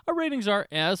culty. Our ratings are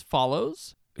as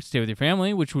follows. Stay With Your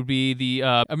Family, which would be the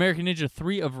American Ninja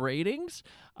 3 of ratings.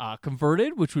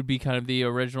 Converted, which would be kind of the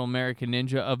original American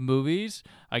Ninja of movies,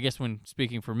 I guess when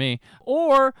speaking for me.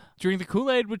 Or Drink the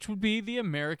Kool-Aid, which would be the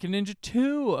American Ninja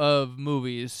 2 of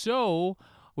movies. So...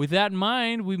 with that in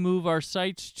mind, we move our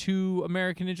sights to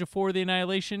American Ninja 4, The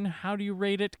Annihilation. How do you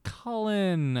rate it,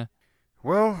 Colin?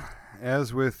 Well,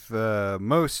 as with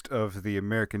most of the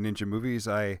American Ninja movies,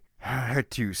 I had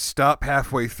to stop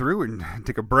halfway through and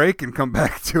take a break and come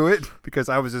back to it because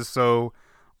I was just so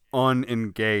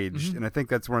unengaged. Mm-hmm. And I think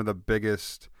that's one of the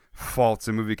biggest faults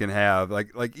a movie can have.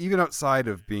 Like even outside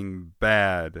of being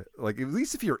bad, like at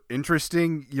least if you're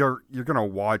interesting, you're going to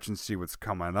watch and see what's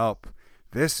coming up.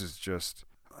 This is just...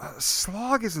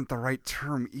 slog isn't the right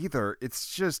term either.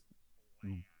 It's just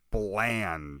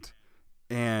bland.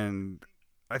 And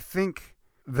I think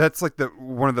that's like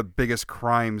one of the biggest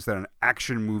crimes that an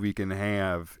action movie can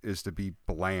have is to be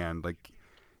bland. Like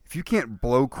if you can't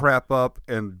blow crap up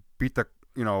and beat the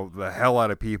hell out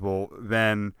of people,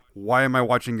 then why am I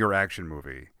watching your action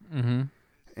movie? Mm-hmm.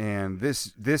 And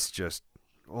this just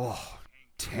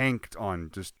tanked on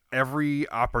just every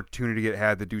opportunity it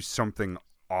had to do something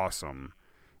awesome.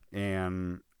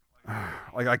 And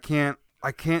like I can't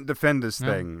defend this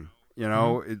thing,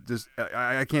 It just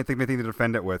I can't think of anything to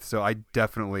defend it with. So I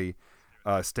definitely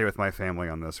stay with my family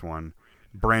on this one.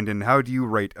 Brandon, how do you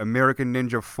rate American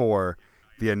Ninja 4: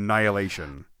 The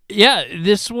Annihilation? Yeah,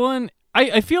 this one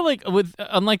I feel like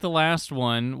unlike the last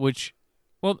one, which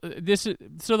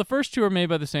the first two are made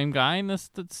by the same guy, and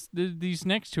these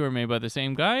next two are made by the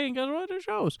same guy, and guess what? It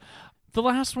shows. The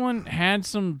last one had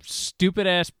some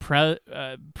stupid-ass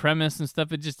premise and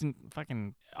stuff. It just didn't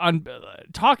fucking...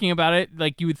 talking about it,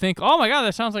 like, you would think, oh my god,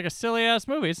 that sounds like a silly-ass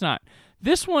movie. It's not.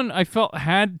 This one, I felt,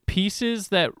 had pieces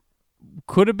that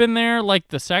could have been there, like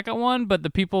the second one, but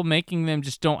the people making them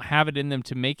just don't have it in them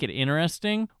to make it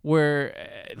interesting. Where,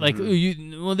 like,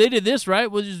 they did this,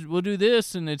 right? We'll do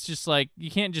this, and it's just like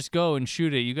you can't just go and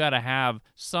shoot it. You got to have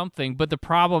something. But the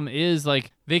problem is,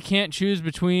 like, they can't choose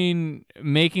between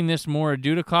making this more a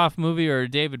Dudikoff movie or a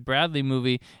David Bradley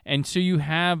movie, and so you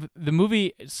have the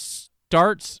movie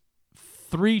starts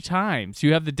 3 times.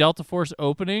 You have the Delta Force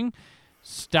opening,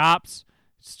 stops.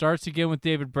 Starts again with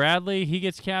David Bradley. He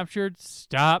gets captured,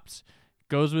 stops,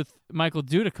 goes with Michael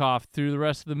Dudikoff through the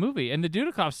rest of the movie. And the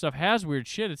Dudikoff stuff has weird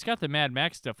shit. It's got the Mad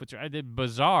Max stuff, which I did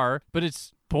bizarre, but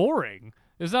it's boring.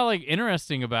 There's not like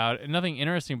interesting about it. Nothing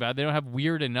interesting about it. They don't have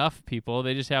weird enough people.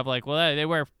 They just have like, well,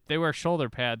 they wear shoulder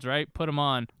pads, right? Put them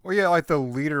on. Well, yeah, like the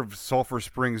leader of Sulphur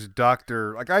Springs,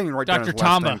 Doctor. Like I didn't write down Dr. his last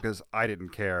Tamba. name because I didn't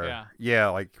care. Yeah. Yeah,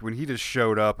 like when he just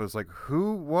showed up, it was like,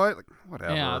 who, what, like,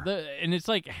 whatever. Yeah, and it's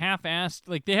like half-assed.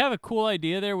 Like they have a cool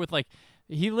idea there with like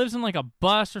he lives in like a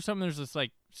bus or something. There's this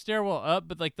like stairwell up,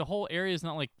 but like the whole area is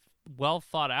not like well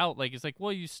thought out. Like it's like,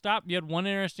 well, you had one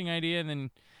interesting idea, and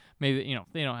then maybe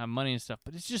they don't have money and stuff.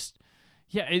 But it's just,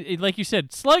 yeah, it like you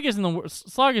said, slug isn't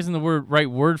the right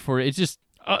word for it. It's just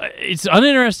it's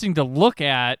uninteresting to look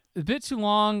at. A bit too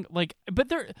long. Like,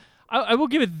 but I will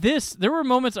give it this. There were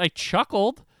moments I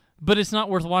chuckled. But it's not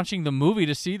worth watching the movie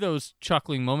to see those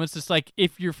chuckling moments. It's like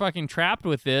if you're fucking trapped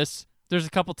with this, there's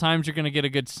a couple times you're going to get a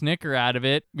good snicker out of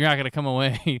it. You're not going to come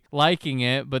away liking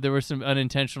it, but there were some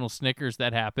unintentional snickers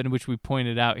that happened, which we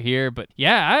pointed out here. But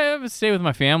yeah, I would stay with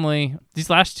my family.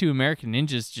 These last two American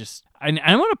Ninjas just... I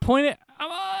want to point it...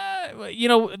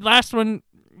 last one,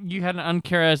 you had an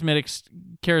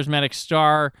charismatic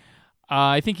star.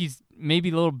 I think he's maybe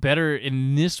a little better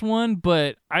in this one,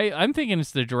 but I'm thinking it's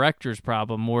the director's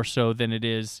problem more so than it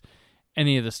is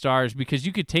any of the stars, because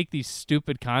you could take these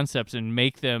stupid concepts and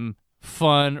make them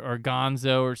fun or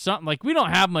gonzo or something. Like, we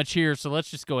don't have much here, so let's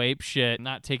just go ape shit,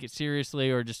 not take it seriously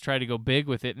or just try to go big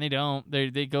with it. And they don't.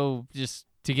 They go just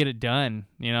to get it done,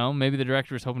 Maybe the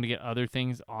director was hoping to get other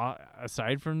things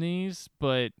aside from these,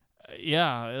 but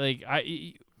yeah,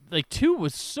 like 2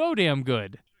 was so damn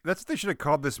good. That's what they should have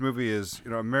called this movie is,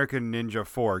 American Ninja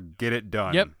 4, Get It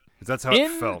Done. Yep. 'Cause that's how it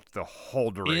felt the whole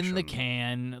duration. In the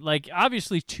can. Like,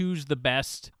 obviously 2's the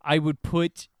best. I would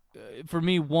put, for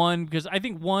me, 1, because I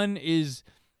think 1 is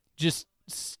just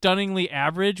stunningly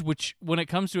average, which when it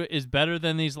comes to it is better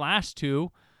than these last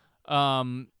 2.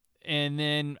 And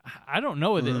then, I don't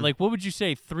know, like, what would you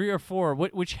say, 3 or 4?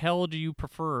 Which hell do you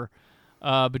prefer?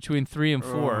 Between 3 and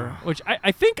 4, which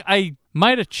I think I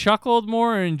might have chuckled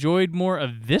more or enjoyed more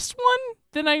of this one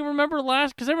than I remember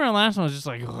last, because I remember the last one was just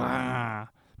like, wah.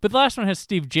 But the last one has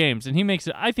Steve James, and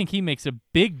I think he makes a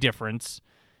big difference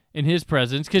in his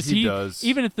presence, because he does.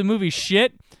 Even if the movie's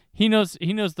shit, he knows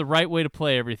the right way to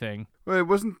play everything. Well, it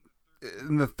wasn't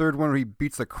in the third one where he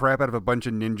beats the crap out of a bunch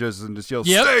of ninjas and just yells,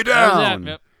 "Yep, stay down!"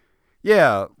 Yep.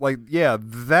 Yeah,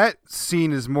 that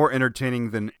scene is more entertaining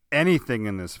than anything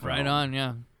in this film. Right on,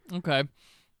 yeah. Okay.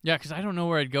 Yeah, because I don't know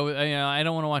where I'd go. I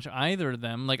don't want to watch either of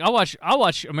them. Like, I'll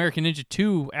watch American Ninja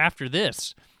 2 after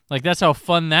this. Like, that's how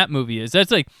fun that movie is.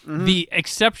 That's like the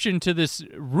exception to this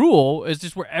rule is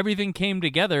just where everything came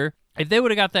together. If they would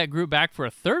have got that group back for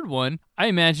a third one, I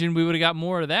imagine we would have got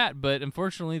more of that. But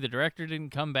unfortunately, the director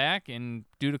didn't come back, and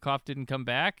Dudikoff didn't come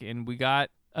back, and we got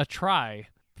a try.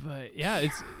 But yeah,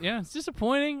 it's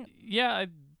disappointing. Yeah,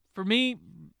 for me,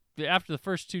 after the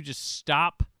first 2, just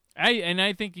stop.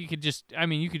 I think you could just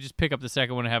pick up the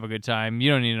second one and have a good time. You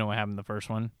don't need to know what happened in the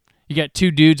first one. You got 2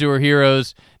 dudes who are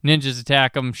heroes. Ninjas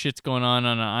attack them. Shit's going on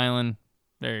an island.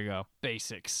 There you go.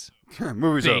 Basics.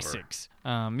 Movie's Basics.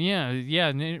 Over. Yeah.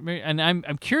 And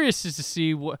I'm curious as to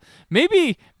see what.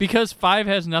 Maybe because 5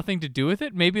 has nothing to do with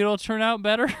it, maybe it'll turn out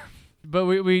better. But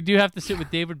we do have to sit with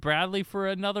David Bradley for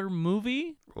another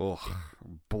movie. Ugh,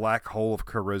 black hole of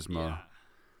charisma.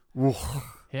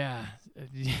 Yeah,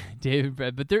 David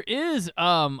Bradley. But there is,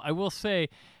 I will say,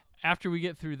 after we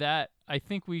get through that, I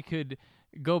think we could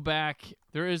go back.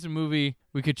 There is a movie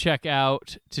we could check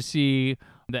out to see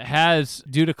that has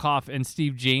Dudikoff and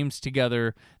Steve James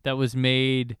together that was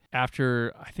made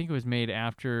after,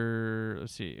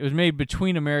 let's see, it was made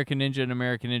between American Ninja and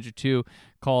American Ninja 2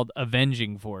 called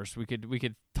Avenging Force. We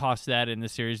could toss that in the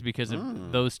series because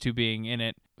of those 2 being in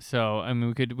it. So, I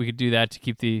mean, we could do that to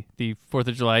keep the 4th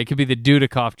of July. It could be the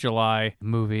Dudikoff July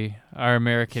movie, our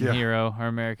American hero, our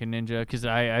American Ninja, because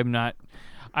I'm not...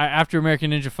 after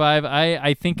American Ninja 5,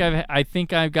 I think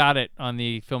I've got it on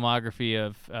the filmography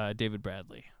of David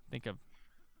Bradley. I think I've.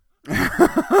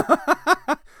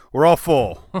 We're all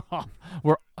full.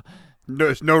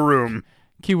 There's no room.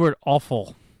 Keyword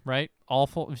awful, right?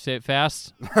 Awful. You say it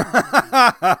fast. You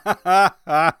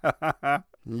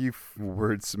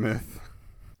wordsmith.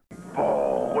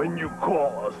 When you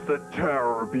call us, the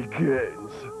terror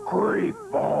begins.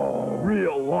 Creepball.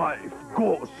 Real life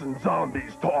ghosts and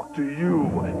zombies talk to you.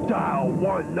 Dial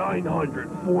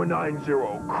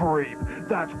 1-900-490-CREEP.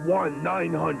 That's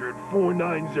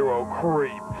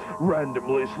 1-900-490-CREEP.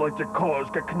 Randomly selected callers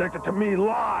get connected to me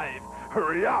live.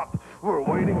 Hurry up. We're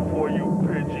waiting for you,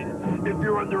 pigeon. If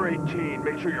you're under 18,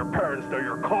 make sure your parents know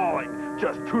you're calling.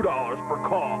 Just $2 per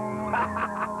call.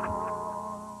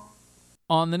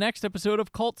 On the next episode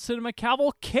of Cult Cinema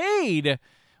Cavalcade,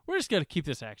 we're just going to keep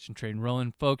this action train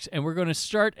rolling, folks, and we're going to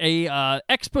start a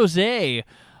expose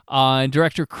on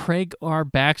director Craig R.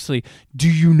 Baxley. Do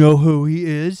you know who he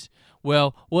is?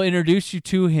 Well, we'll introduce you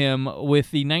to him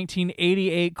with the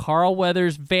 1988 Carl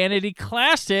Weathers vanity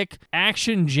classic,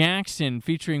 Action Jackson,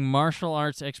 featuring martial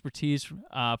arts expertise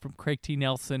from Craig T.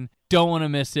 Nelson. Don't want to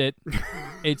miss it.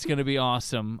 It's going to be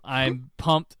awesome. I'm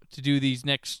pumped to do these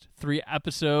next 3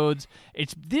 episodes.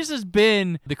 This has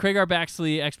been the Craig R.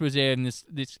 Baxley expose, and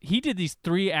this he did these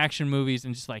 3 action movies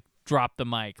and just like dropped the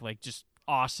mic, like just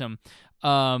awesome. So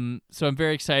I'm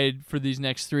very excited for these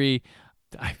next 3.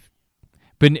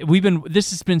 This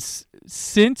has been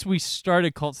since we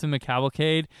started Cult Cinema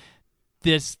Cavalcade.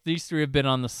 These 3 have been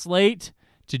on the slate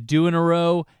to do in a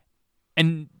row,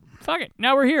 and fuck it,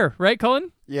 now we're here, right,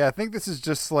 Cullen? Yeah, I think this is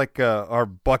just like our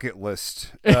bucket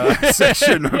list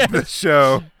section of the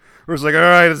show. We're just like, all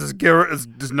right, let's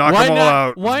just knock them all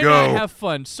out. Why go. not have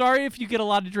fun? Sorry if you get a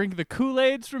lot to drink the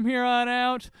Kool-Aids from here on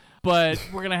out, but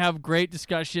we're gonna have great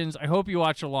discussions. I hope you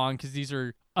watch along because these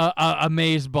are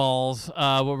amazeballs,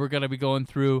 what we're going to be going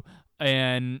through,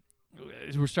 and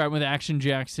we're starting with Action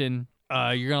Jackson.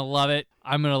 You're going to love it.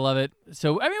 I'm going to love it.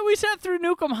 So, I mean, we sat through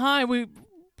Nuke 'Em High.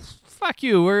 Fuck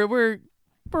you. We're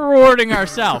rewarding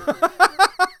ourselves.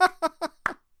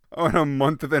 On a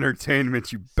month of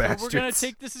entertainment, you bastards.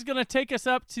 This is going to take us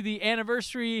up to the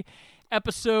anniversary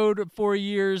episode of 4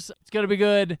 years. It's going to be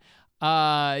good.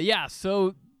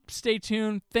 So stay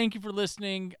tuned. Thank you for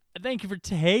listening. Thank you for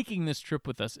taking this trip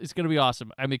with us. It's going to be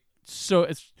awesome. It's so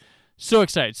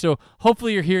excited. So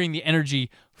hopefully you're hearing the energy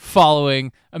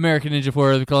following American Ninja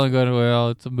 4. The calling going, well,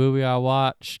 it's a movie I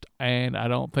watched, and I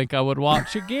don't think I would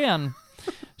watch again.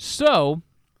 So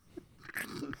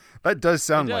that does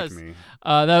sound like me.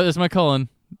 That is my Cullen.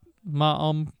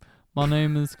 My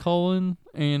name is Cullen,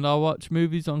 and I watch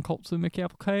movies on Cult Cinema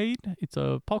Cavalcade. It's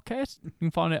a podcast. You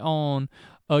can find it on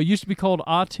used to be called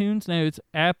iTunes. Now it's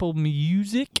Apple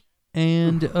Music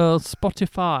and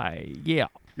Spotify. Yeah.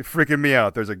 You're freaking me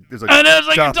out. There's a I know, it's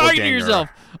like you're talking to yourself.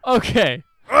 Okay.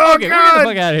 Oh, okay, God. we're getting the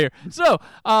fuck out of here. So,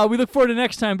 we look forward to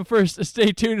next time, but first,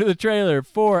 stay tuned to the trailer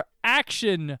for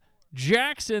Action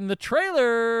Jackson, the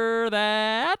trailer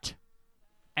that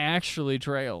actually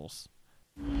trails.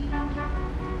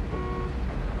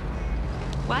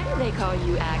 Why do they call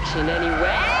you Action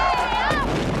anyway?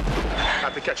 I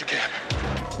have to catch a cab.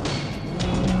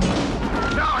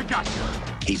 Now I got you.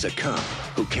 He's a cop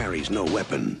who carries no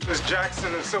weapon. This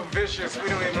Jackson is so vicious, we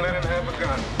don't even let him have a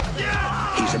gun.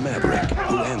 Yeah! He's a maverick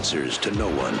who answers to no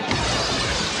one.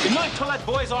 Did not pull that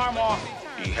boy's arm off.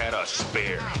 He had a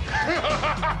spare.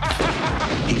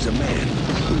 He's a man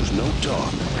who's no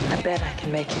talk. I bet I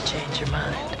can make you change your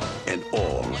mind. And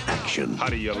all action. How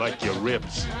do you like your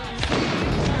ribs?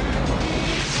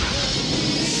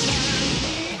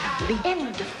 The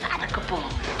indefatigable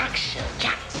Action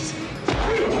Jackson.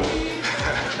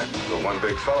 The one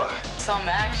big fella. Some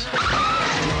action.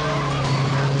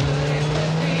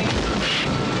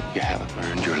 You haven't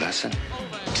learned your lesson?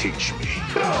 Teach me.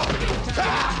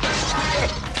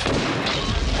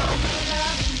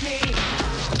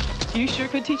 You sure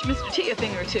could teach Mr. T a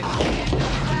thing or two.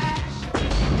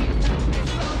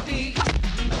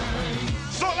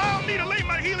 So allow me to lay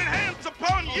my healing hands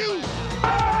upon you.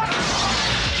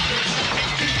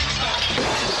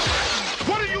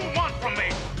 What do you want from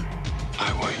me?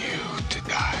 I want you to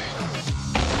die.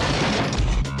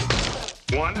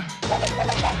 1, 2,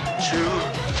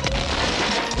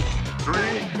 3.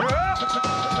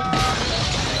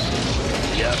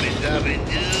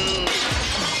 Yubby-dubby-doo.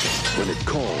 When it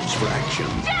calls for action,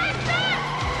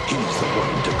 he's the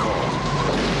one to call.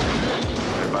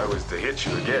 If I was to hit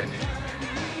you again,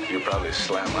 you'd probably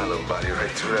slam my little body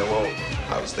right through that wall.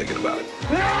 I was thinking about it.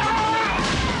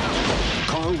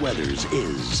 Carl Weathers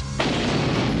is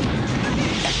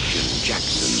Action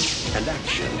Jackson, and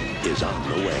action is on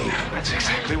the way. That's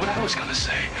exactly what I was gonna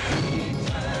say.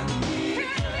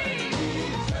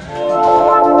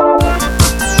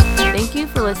 Thank you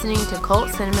for listening to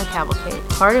Cult Cinema Cavalcade,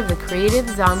 part of the Creative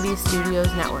Zombie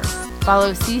Studios Network.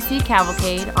 Follow CC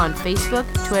Cavalcade on Facebook,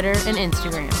 Twitter, and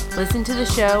Instagram. Listen to the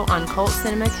show on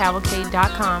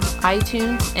CultCinemaCavalcade.com,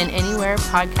 iTunes, and anywhere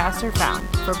podcasts are found.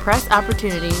 For press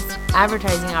opportunities,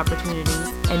 advertising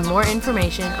opportunities, and more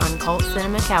information on Cult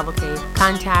Cinema Cavalcade,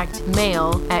 contact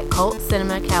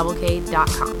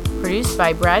mail@CultCinemaCavalcade.com. Produced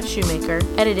by Brad Shoemaker,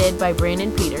 edited by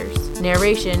Brandon Peters.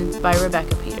 Narration by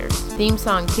Rebecca Peters. Theme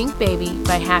song Pink Baby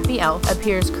by Happy Elf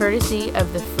appears courtesy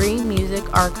of the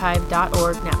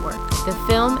freemusicarchive.org network. The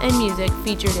film and music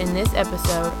featured in this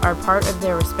episode are part of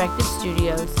their respective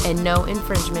studios and no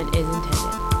infringement is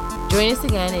intended. Join us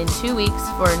again in 2 weeks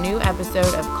for a new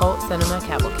episode of Cult Cinema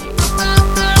Cavalcade.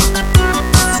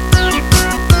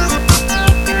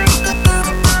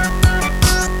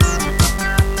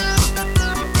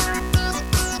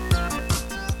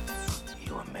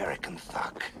 You American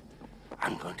thug.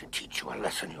 I'm going to teach you a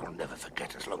lesson you'll never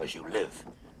forget as long as you live.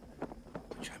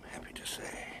 Which I'm happy to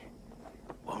say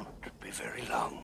won't be very long.